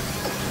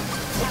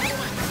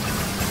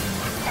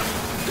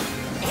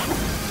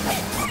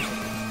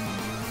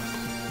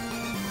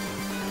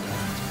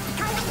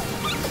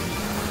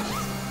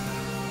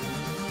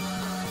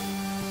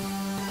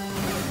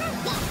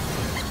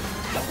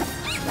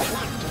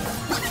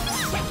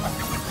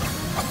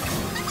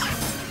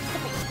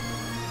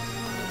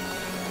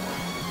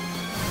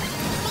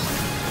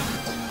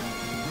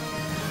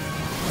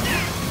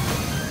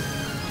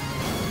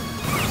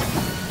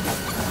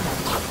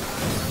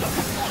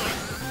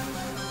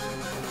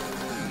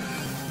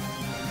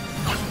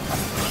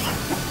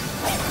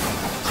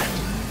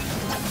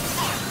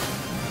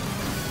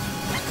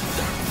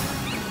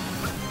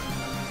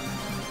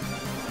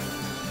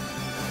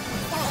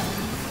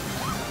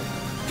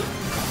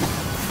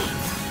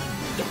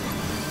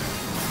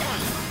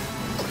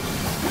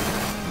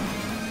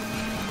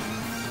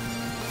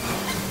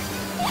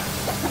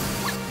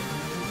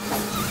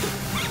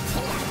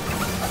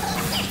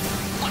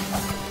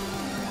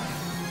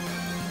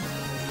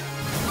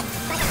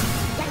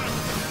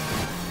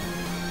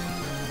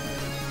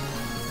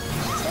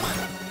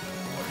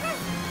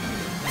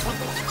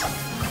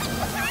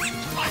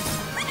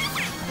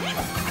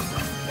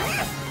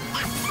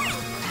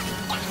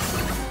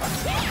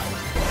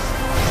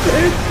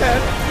 It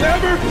can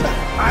never...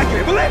 I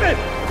can't believe it!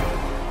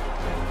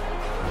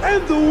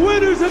 And the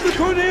winners of the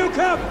Corneo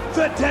Cup,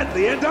 the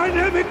deadly and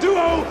dynamic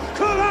duo,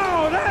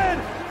 Cloud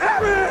and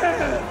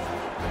Aerith!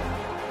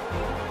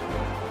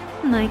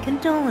 My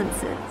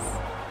condolences.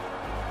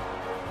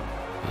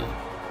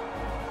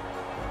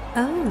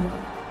 Oh,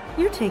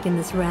 you're taking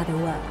this rather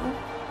well.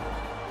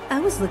 I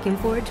was looking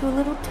forward to a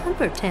little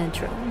temper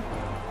tantrum.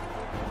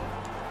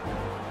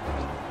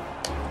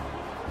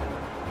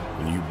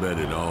 When you bet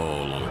it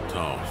all on a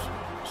toss,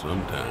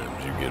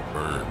 sometimes you get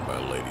burned by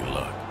Lady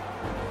Luck.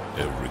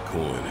 Every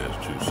coin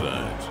has two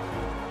sides.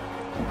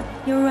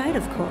 You're right,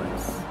 of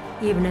course,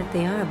 even if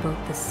they are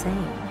both the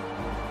same.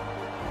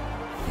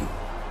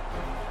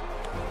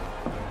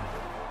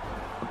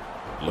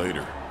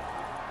 Later.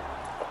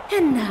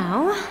 And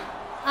now,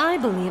 I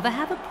believe I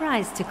have a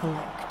prize to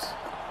collect.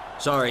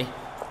 Sorry,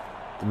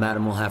 the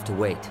madam will have to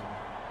wait.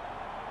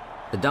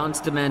 The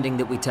Don's demanding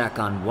that we tack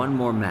on one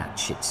more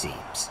match, it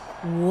seems.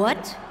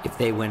 What? If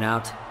they win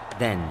out,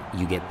 then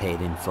you get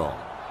paid in full.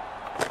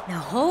 Now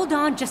hold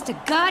on just a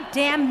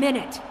goddamn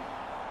minute!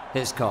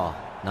 His call,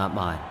 not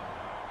mine.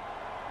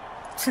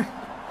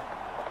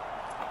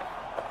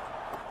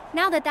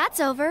 Now that that's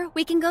over,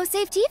 we can go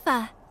save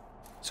Tifa.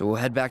 So we'll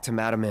head back to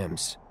Madame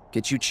M's,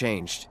 get you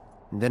changed,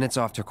 and then it's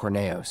off to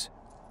Corneo's.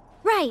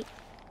 Right.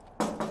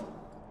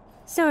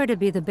 Sorry to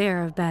be the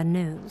bearer of bad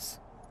news,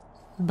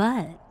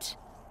 but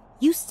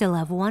you still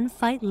have one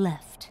fight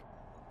left.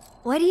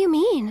 What do you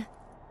mean?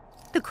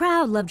 The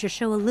crowd loved your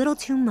show a little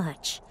too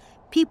much.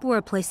 People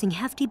were placing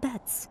hefty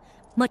bets,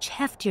 much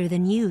heftier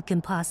than you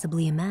can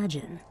possibly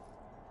imagine.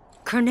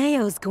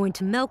 Corneo's going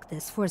to milk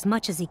this for as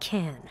much as he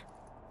can.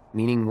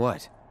 Meaning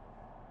what?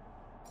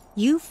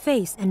 You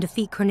face and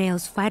defeat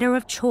Corneo's fighter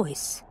of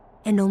choice,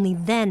 and only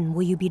then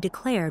will you be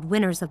declared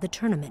winners of the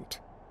tournament.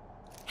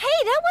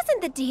 Hey, that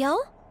wasn't the deal!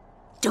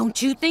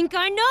 Don't you think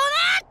I know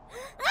that?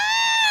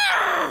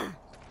 Ah!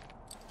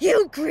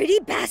 You greedy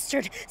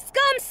bastard!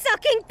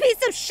 Scum-sucking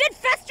piece of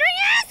shit-festering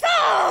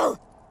asshole!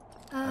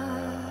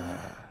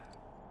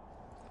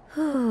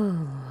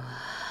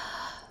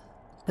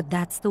 But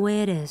that's the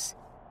way it is.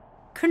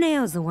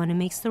 Corneo's the one who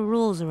makes the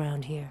rules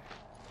around here.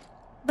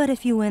 But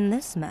if you win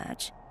this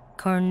match,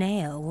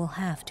 Corneo will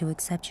have to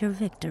accept your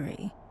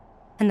victory.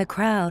 And the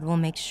crowd will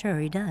make sure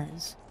he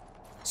does.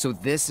 So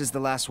this is the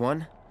last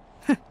one?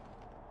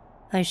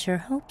 I sure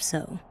hope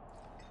so.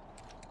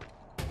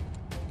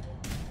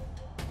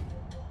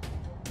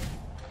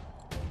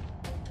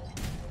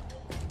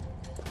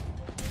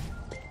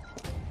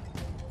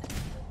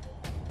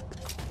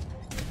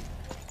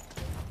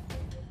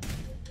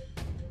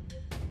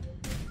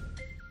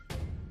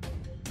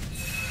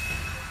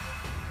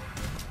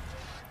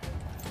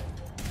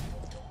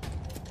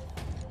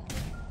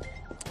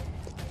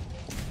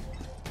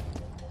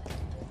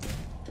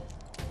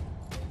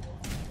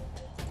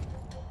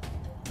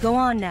 Go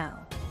on now.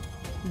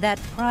 That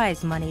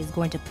prize money is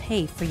going to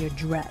pay for your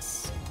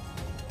dress.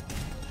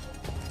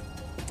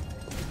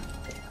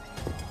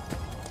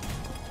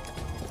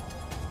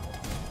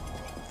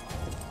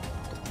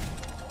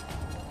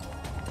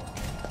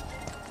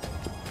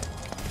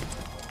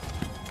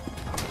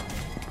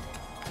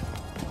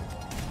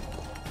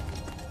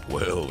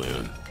 Well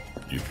then,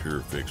 you sure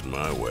fixed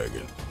my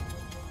wagon.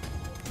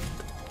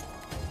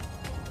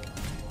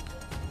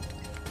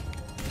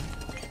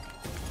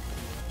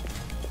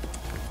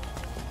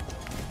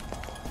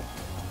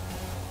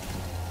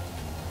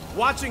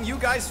 Watching you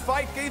guys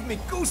fight gave me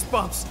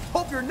goosebumps.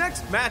 Hope your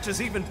next match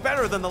is even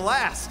better than the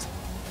last.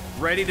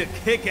 Ready to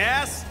kick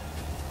ass?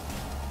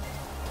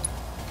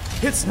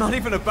 It's not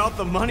even about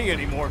the money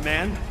anymore,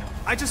 man.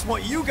 I just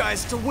want you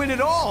guys to win it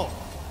all.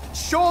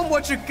 Show them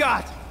what you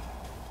got.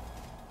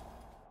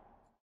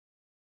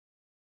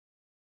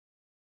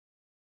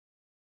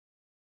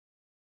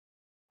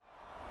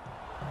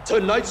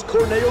 Tonight's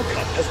Corneo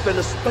Cup has been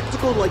a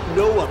spectacle like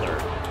no other.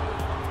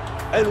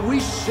 And we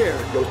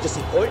shared your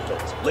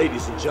disappointment,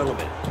 ladies and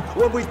gentlemen,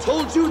 when we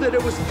told you that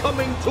it was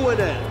coming to an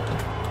end.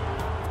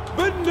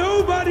 But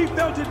nobody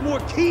felt it more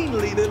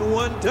keenly than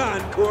one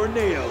Don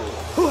Corneo,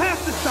 who has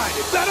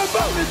decided that a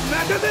bonus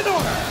match is in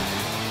order!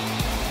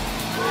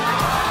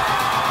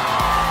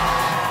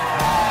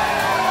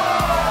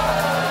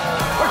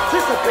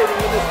 Participating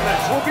in this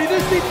match will be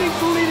this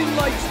evening's leading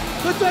lights,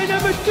 the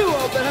dynamic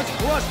duo that has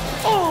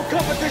crushed all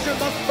competition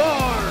thus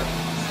far,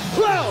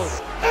 Cloud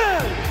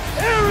and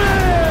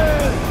Aerith!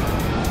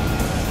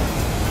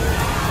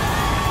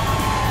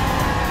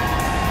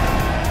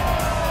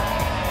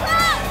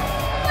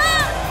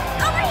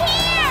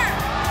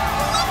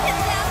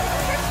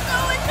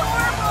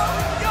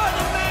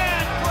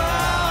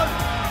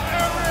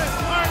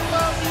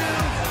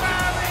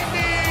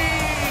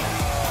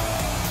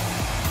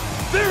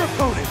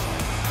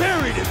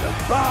 Buried in the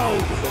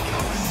bowels of the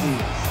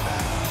Coliseum.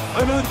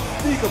 An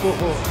unspeakable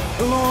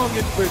horror, long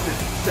in prison,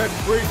 set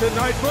free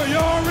tonight for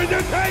your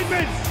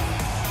entertainment!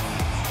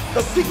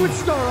 The secret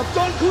star of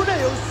Don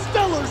Corneo's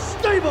stellar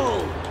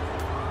table!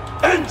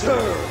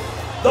 Enter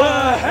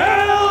the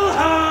Hell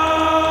House!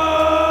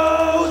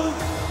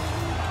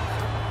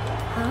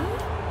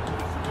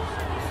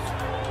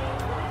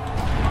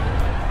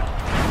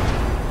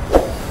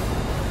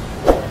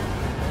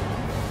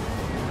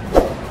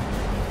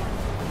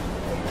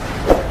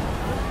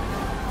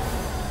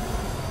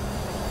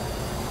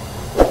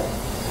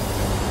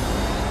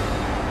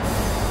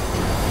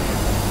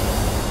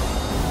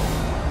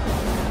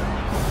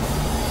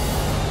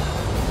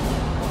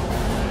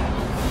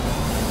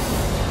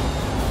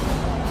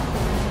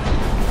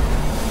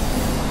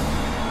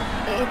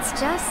 It's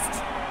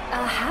just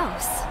a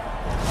house.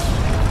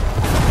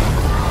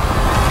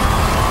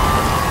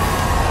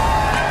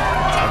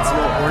 It's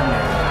no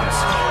ordinary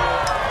house.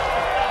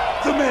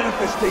 The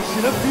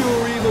manifestation of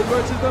pure evil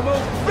versus the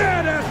most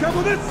badass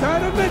couple this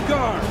side of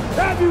Midgar!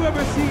 Have you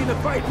ever seen a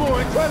fight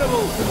more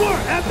incredible, more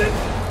epic?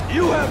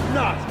 You have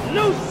not!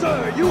 No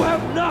sir, you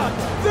have not!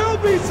 They'll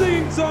be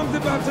singing songs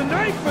about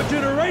tonight for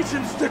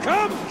generations to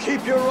come!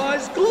 Keep your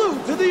eyes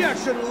glued to the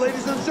action,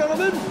 ladies and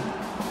gentlemen!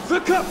 The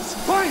Cup's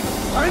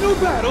final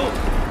battle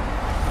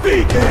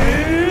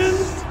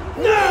begins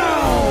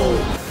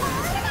now!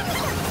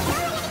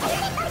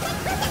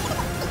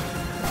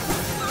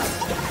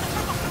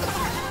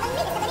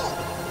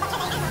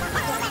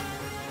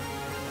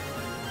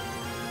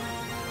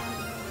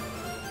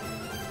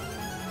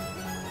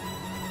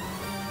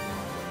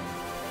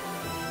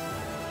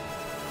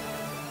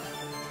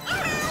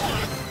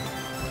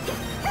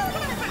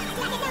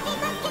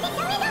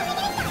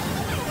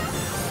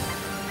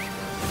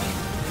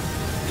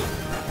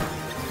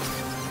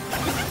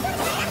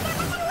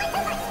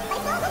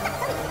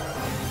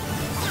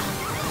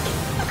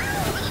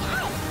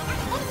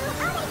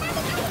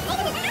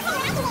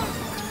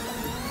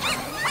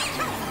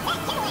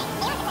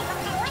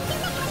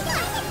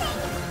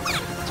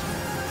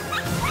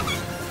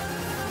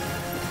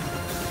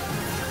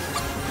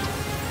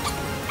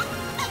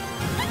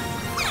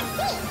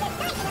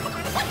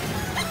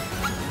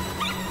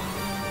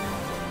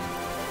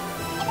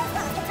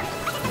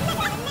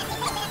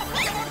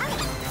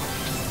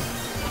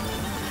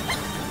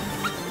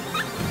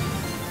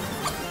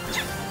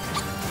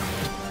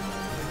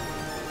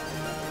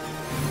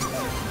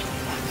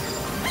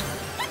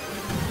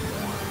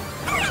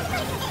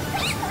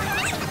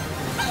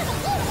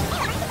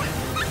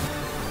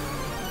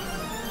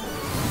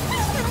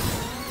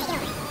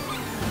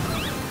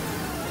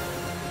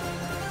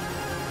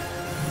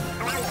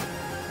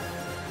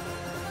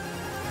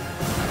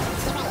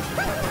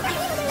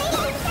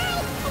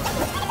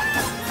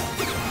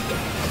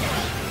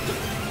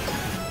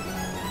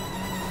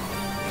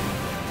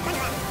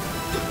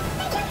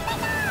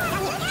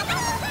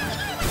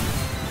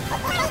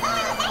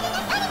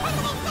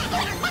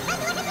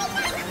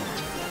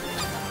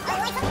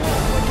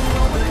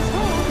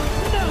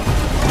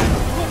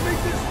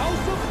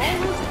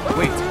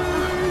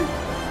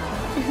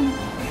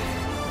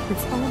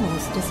 It's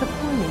almost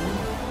disappointing.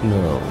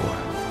 No,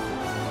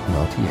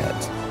 not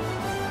yet.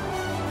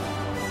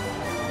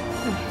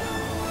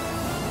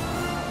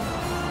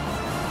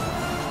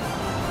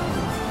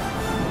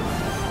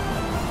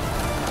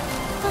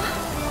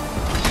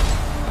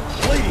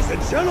 Ladies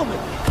and gentlemen,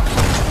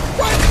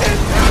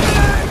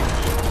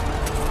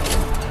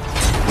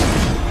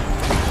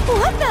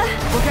 What the?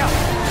 Look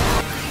out!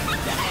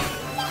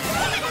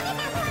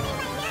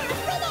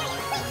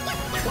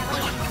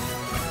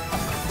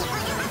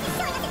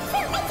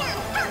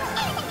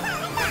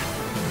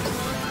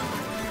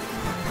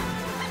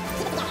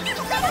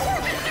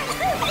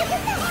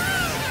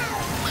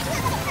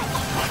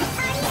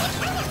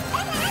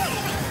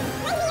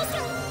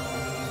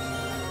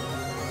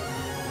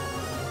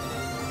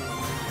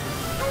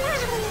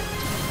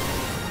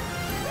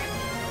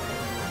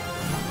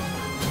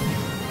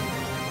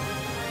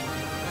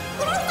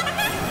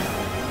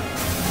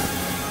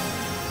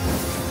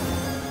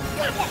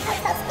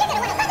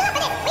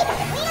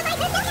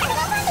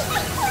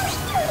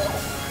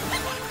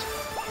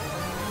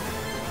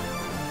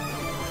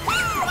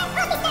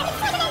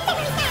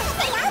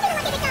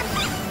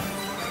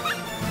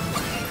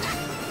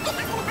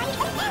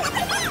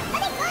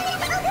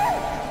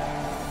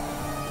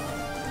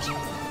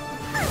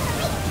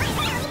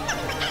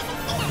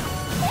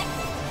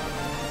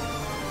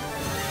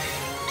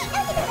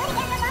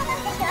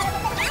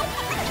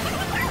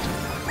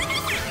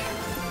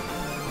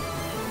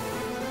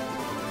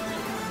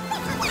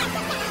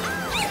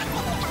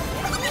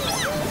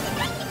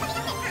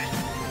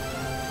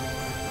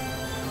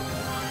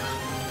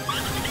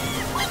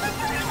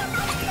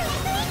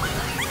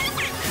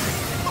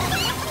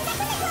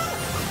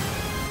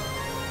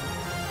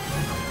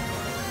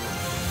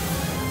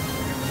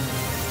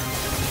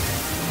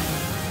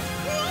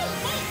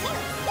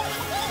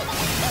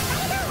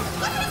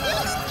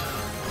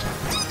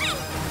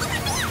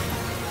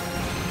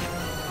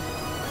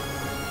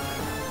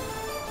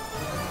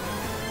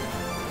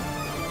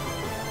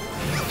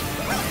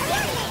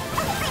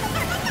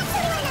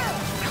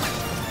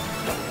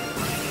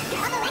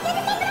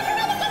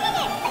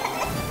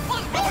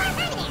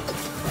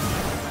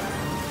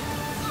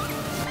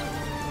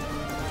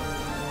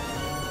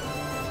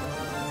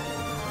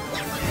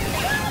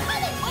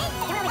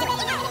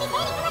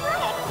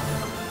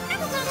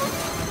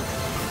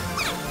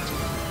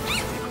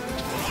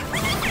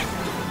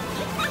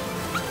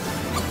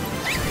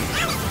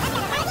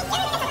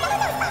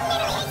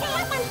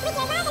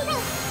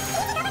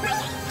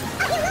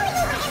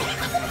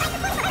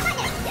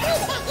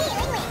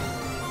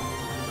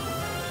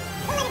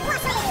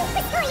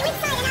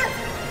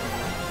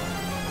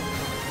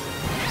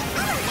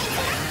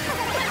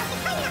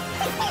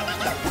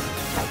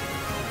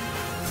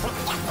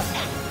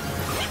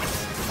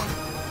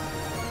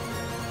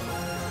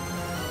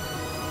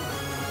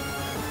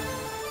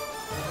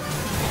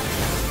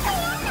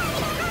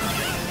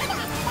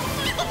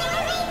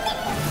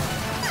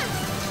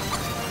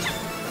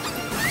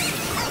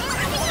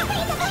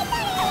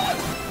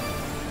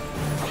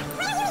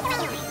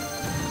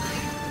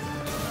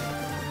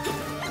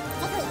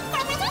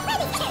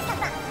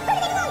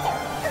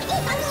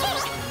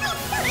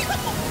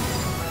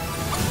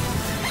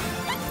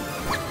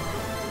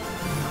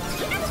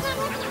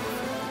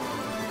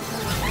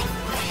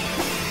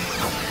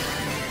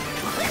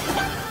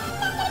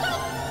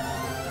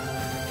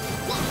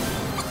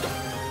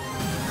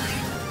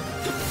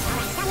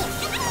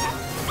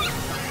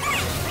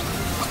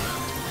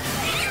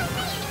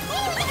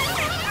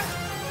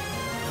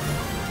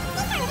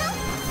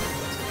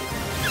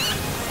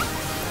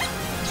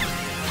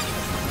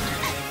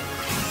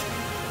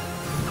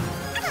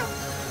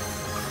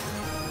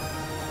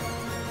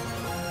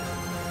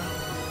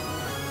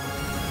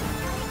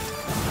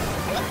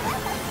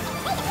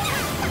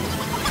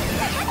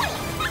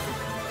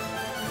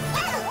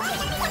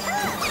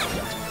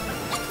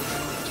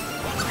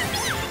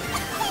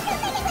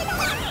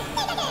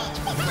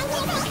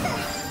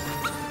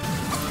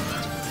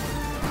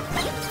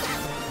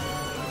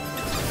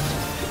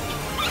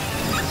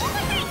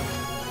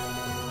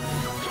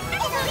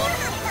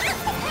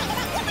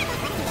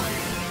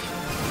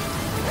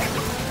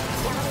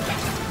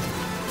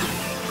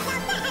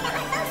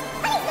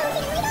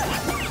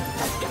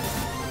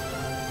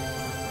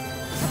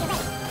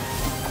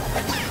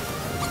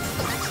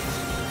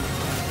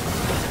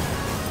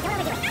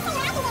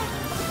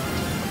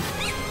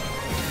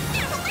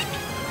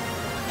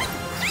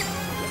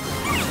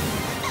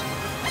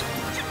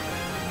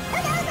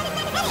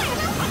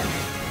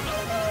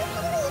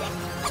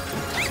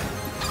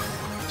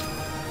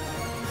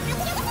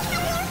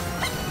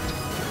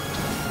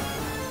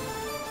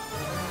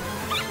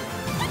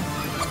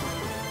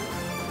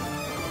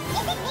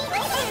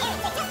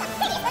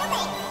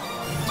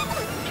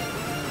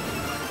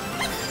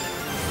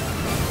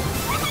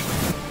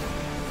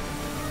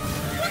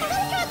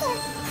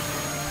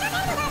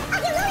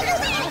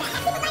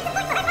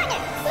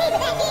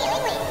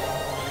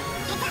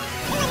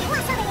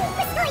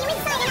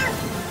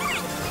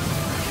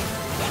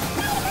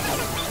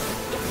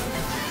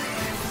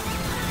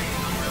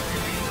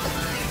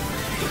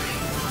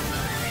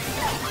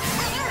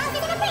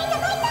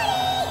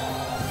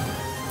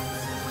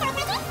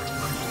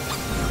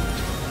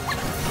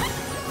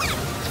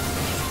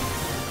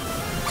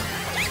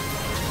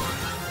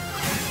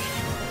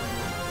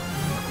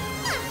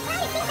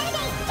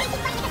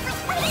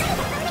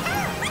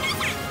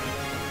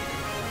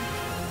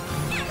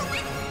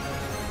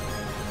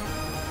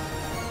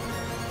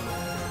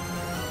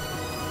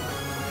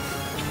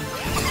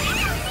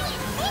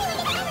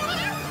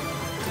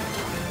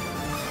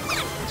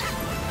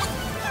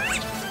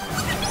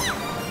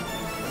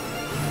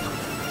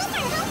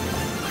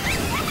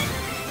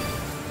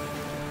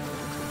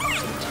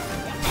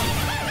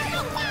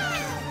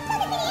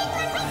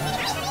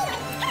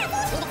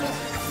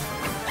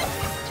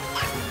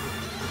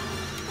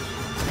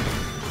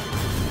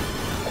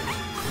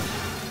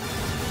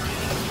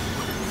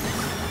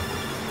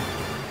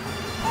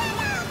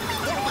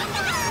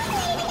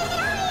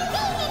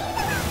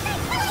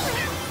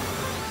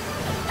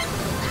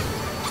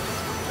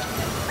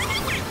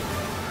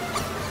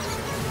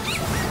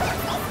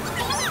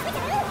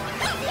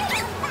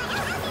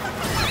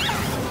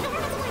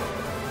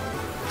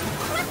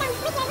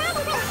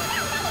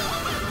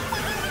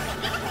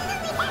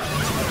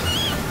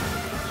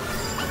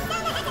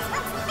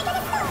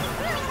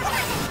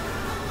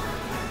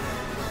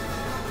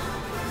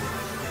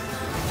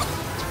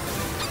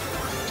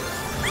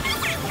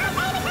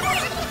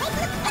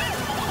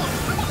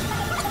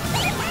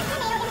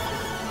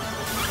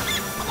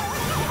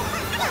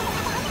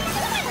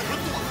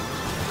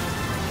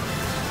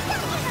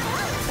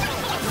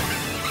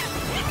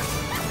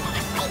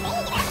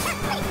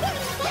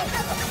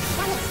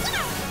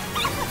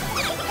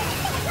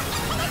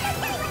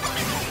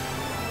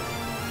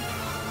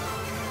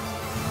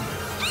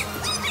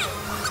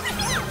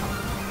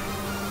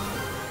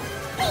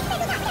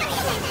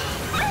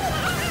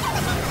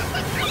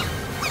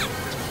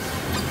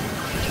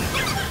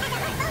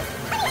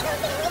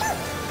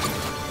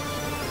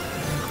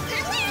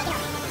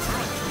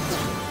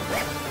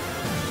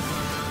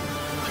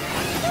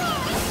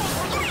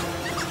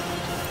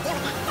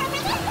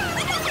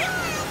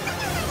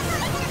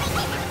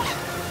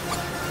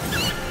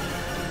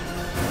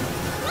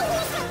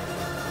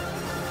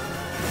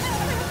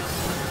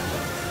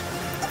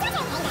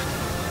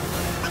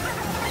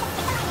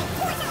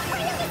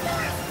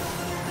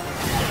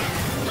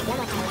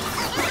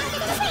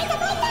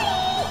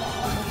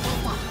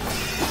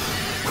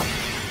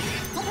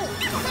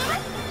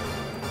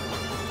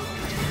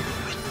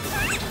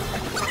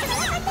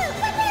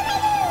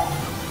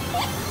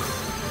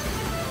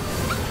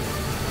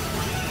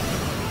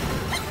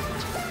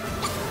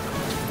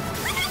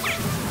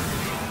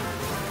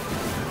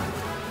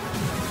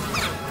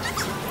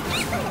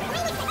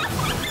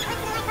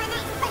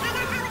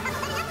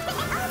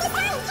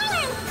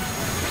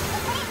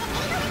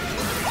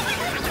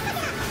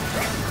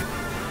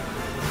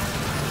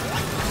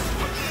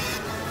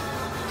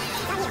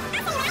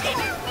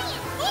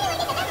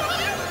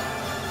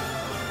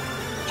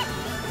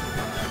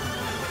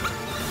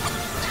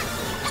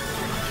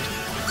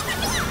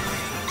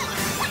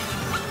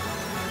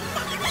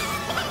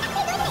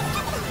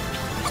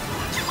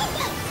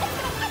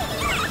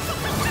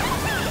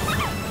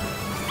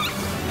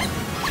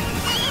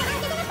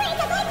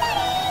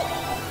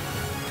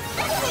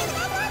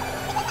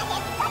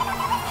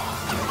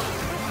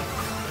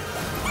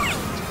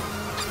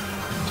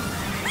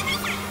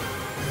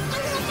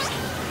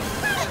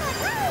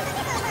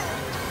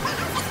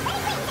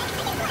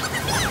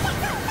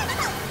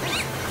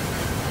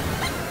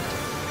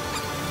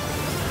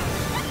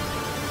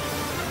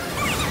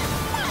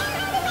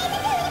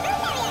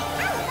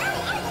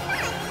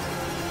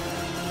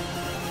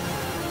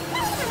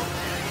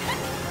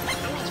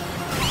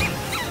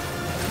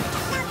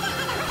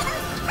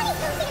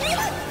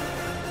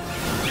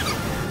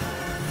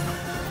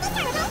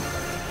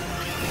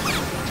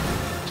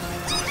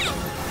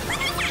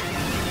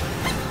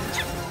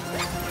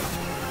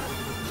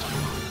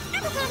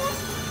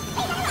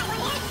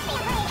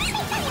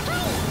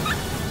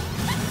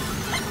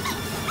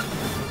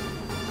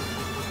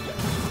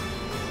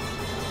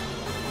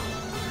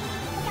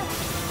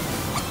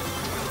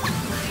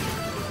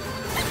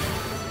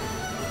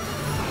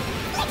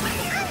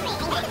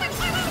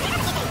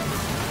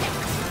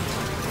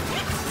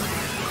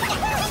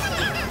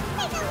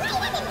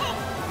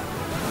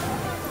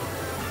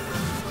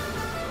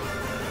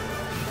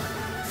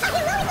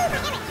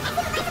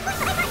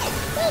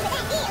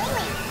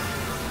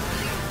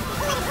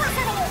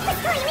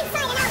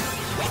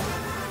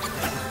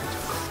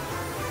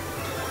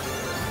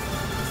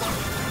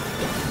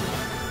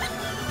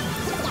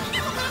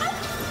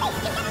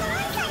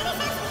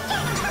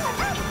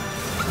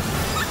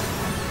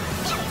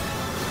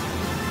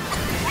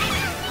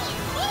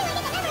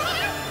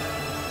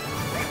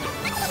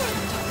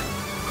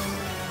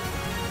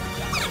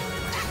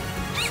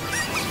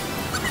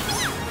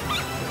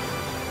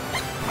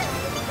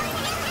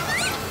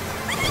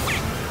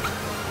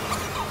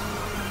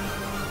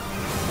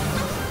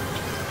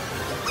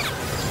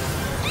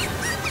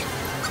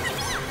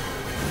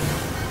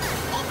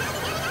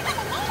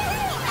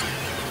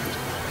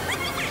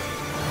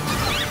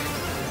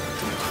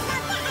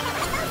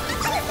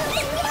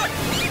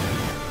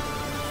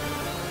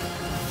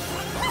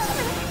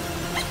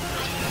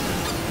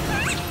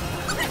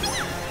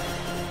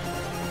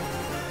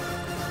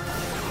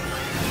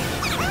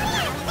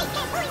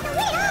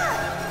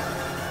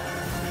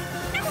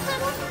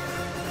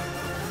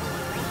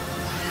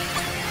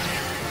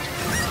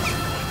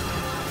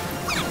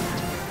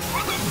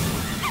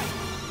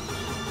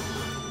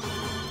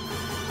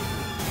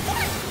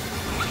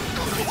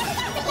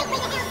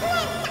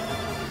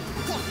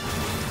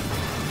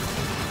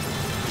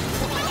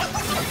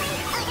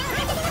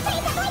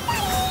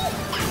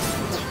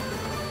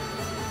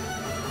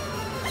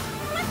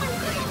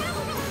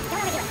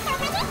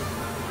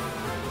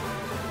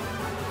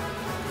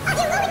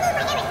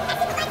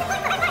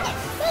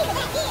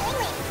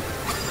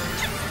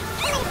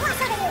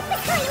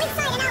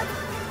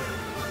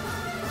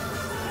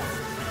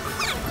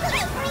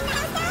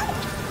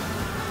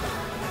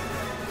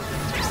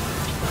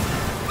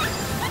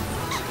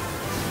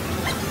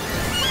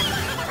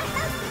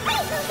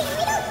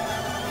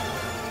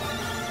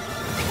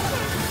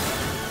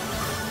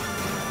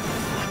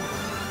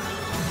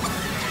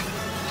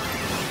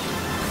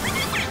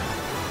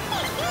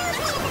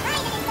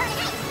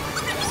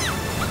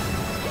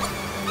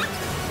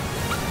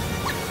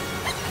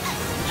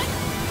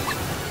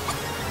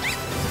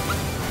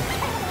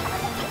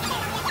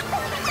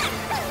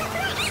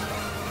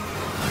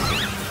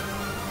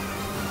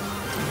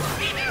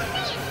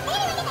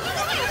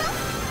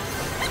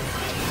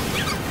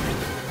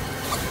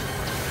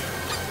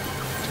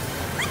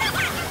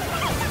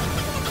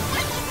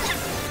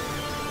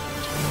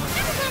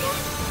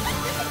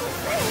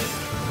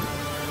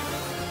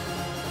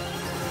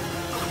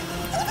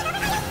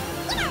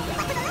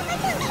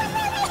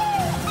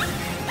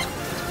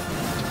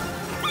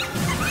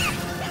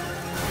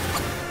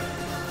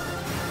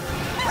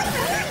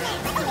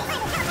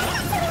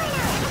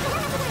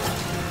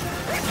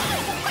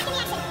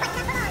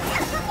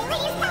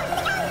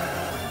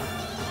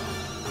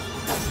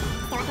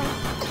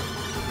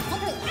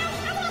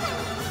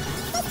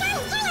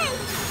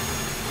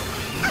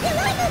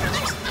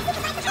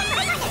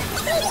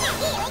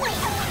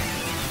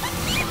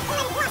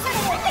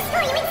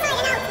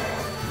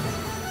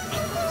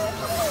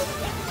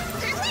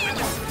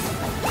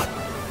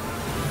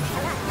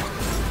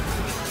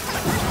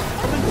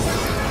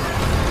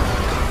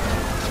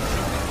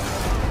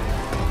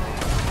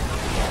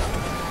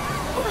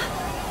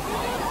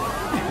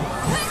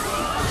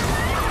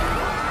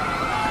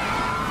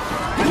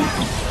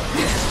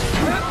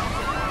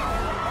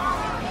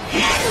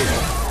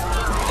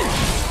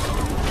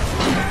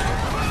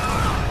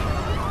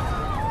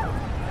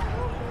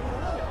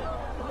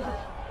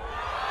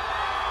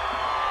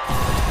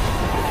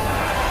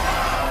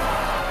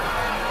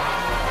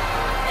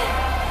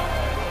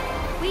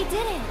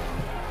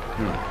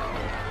 And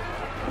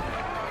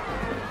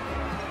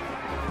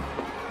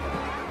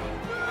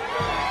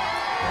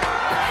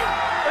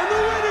the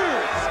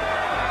winners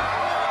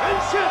and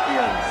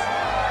champions,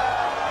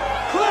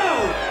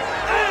 Cloud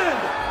and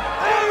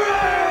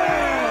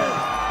Aerith!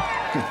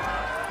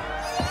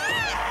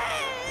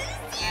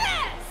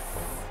 Yes!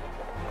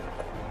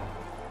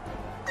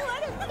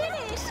 What a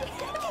finish!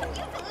 Can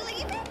you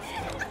believe it?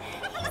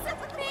 He's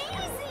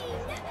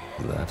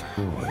amazing! That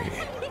boy.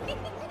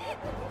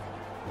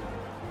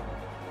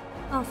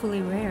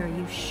 Awfully rare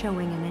you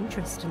showing an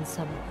interest in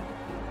someone.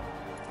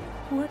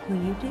 What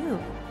will you do?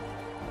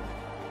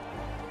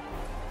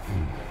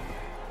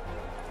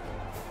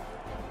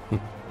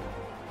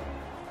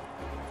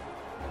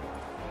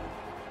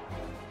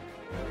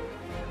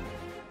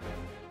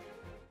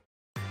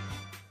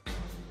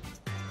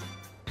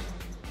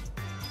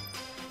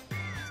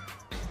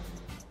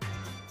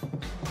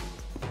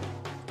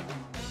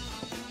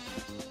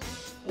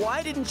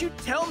 Why didn't you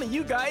tell me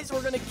you guys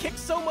were gonna kick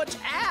so much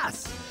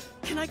ass?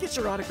 Can I get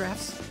your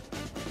autographs?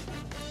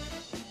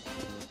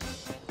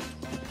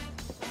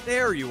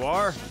 There you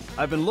are.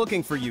 I've been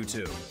looking for you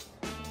two.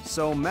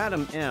 So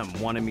Madam M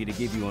wanted me to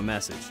give you a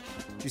message.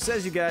 She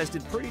says you guys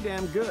did pretty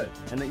damn good,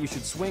 and that you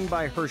should swing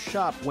by her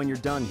shop when you're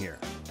done here.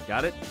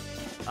 Got it?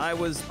 I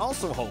was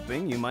also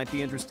hoping you might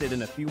be interested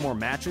in a few more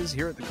matches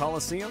here at the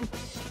Coliseum.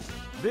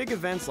 Big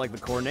events like the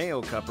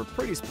Corneo Cup are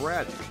pretty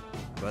sporadic,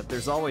 but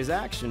there's always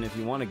action if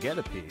you want to get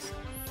a piece.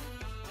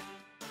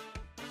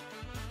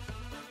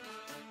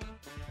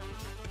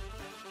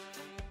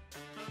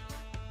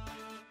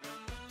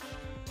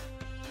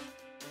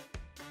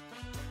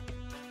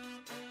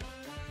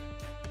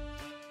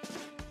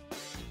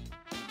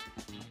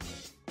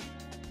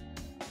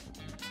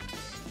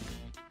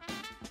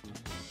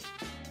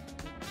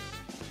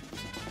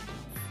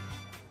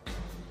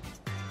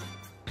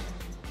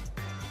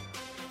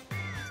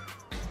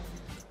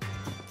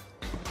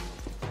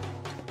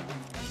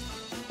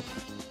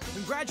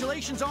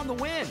 Congratulations on the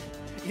win!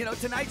 You know,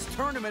 tonight's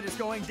tournament is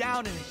going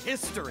down in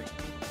history.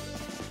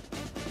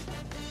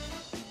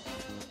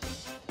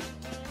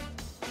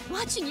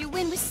 Watching you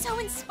win was so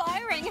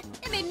inspiring.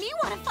 It made me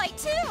want to fight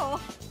too.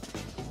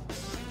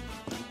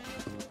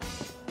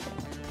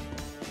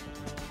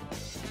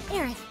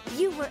 Aerith,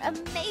 you were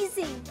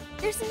amazing.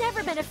 There's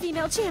never been a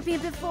female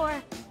champion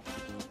before.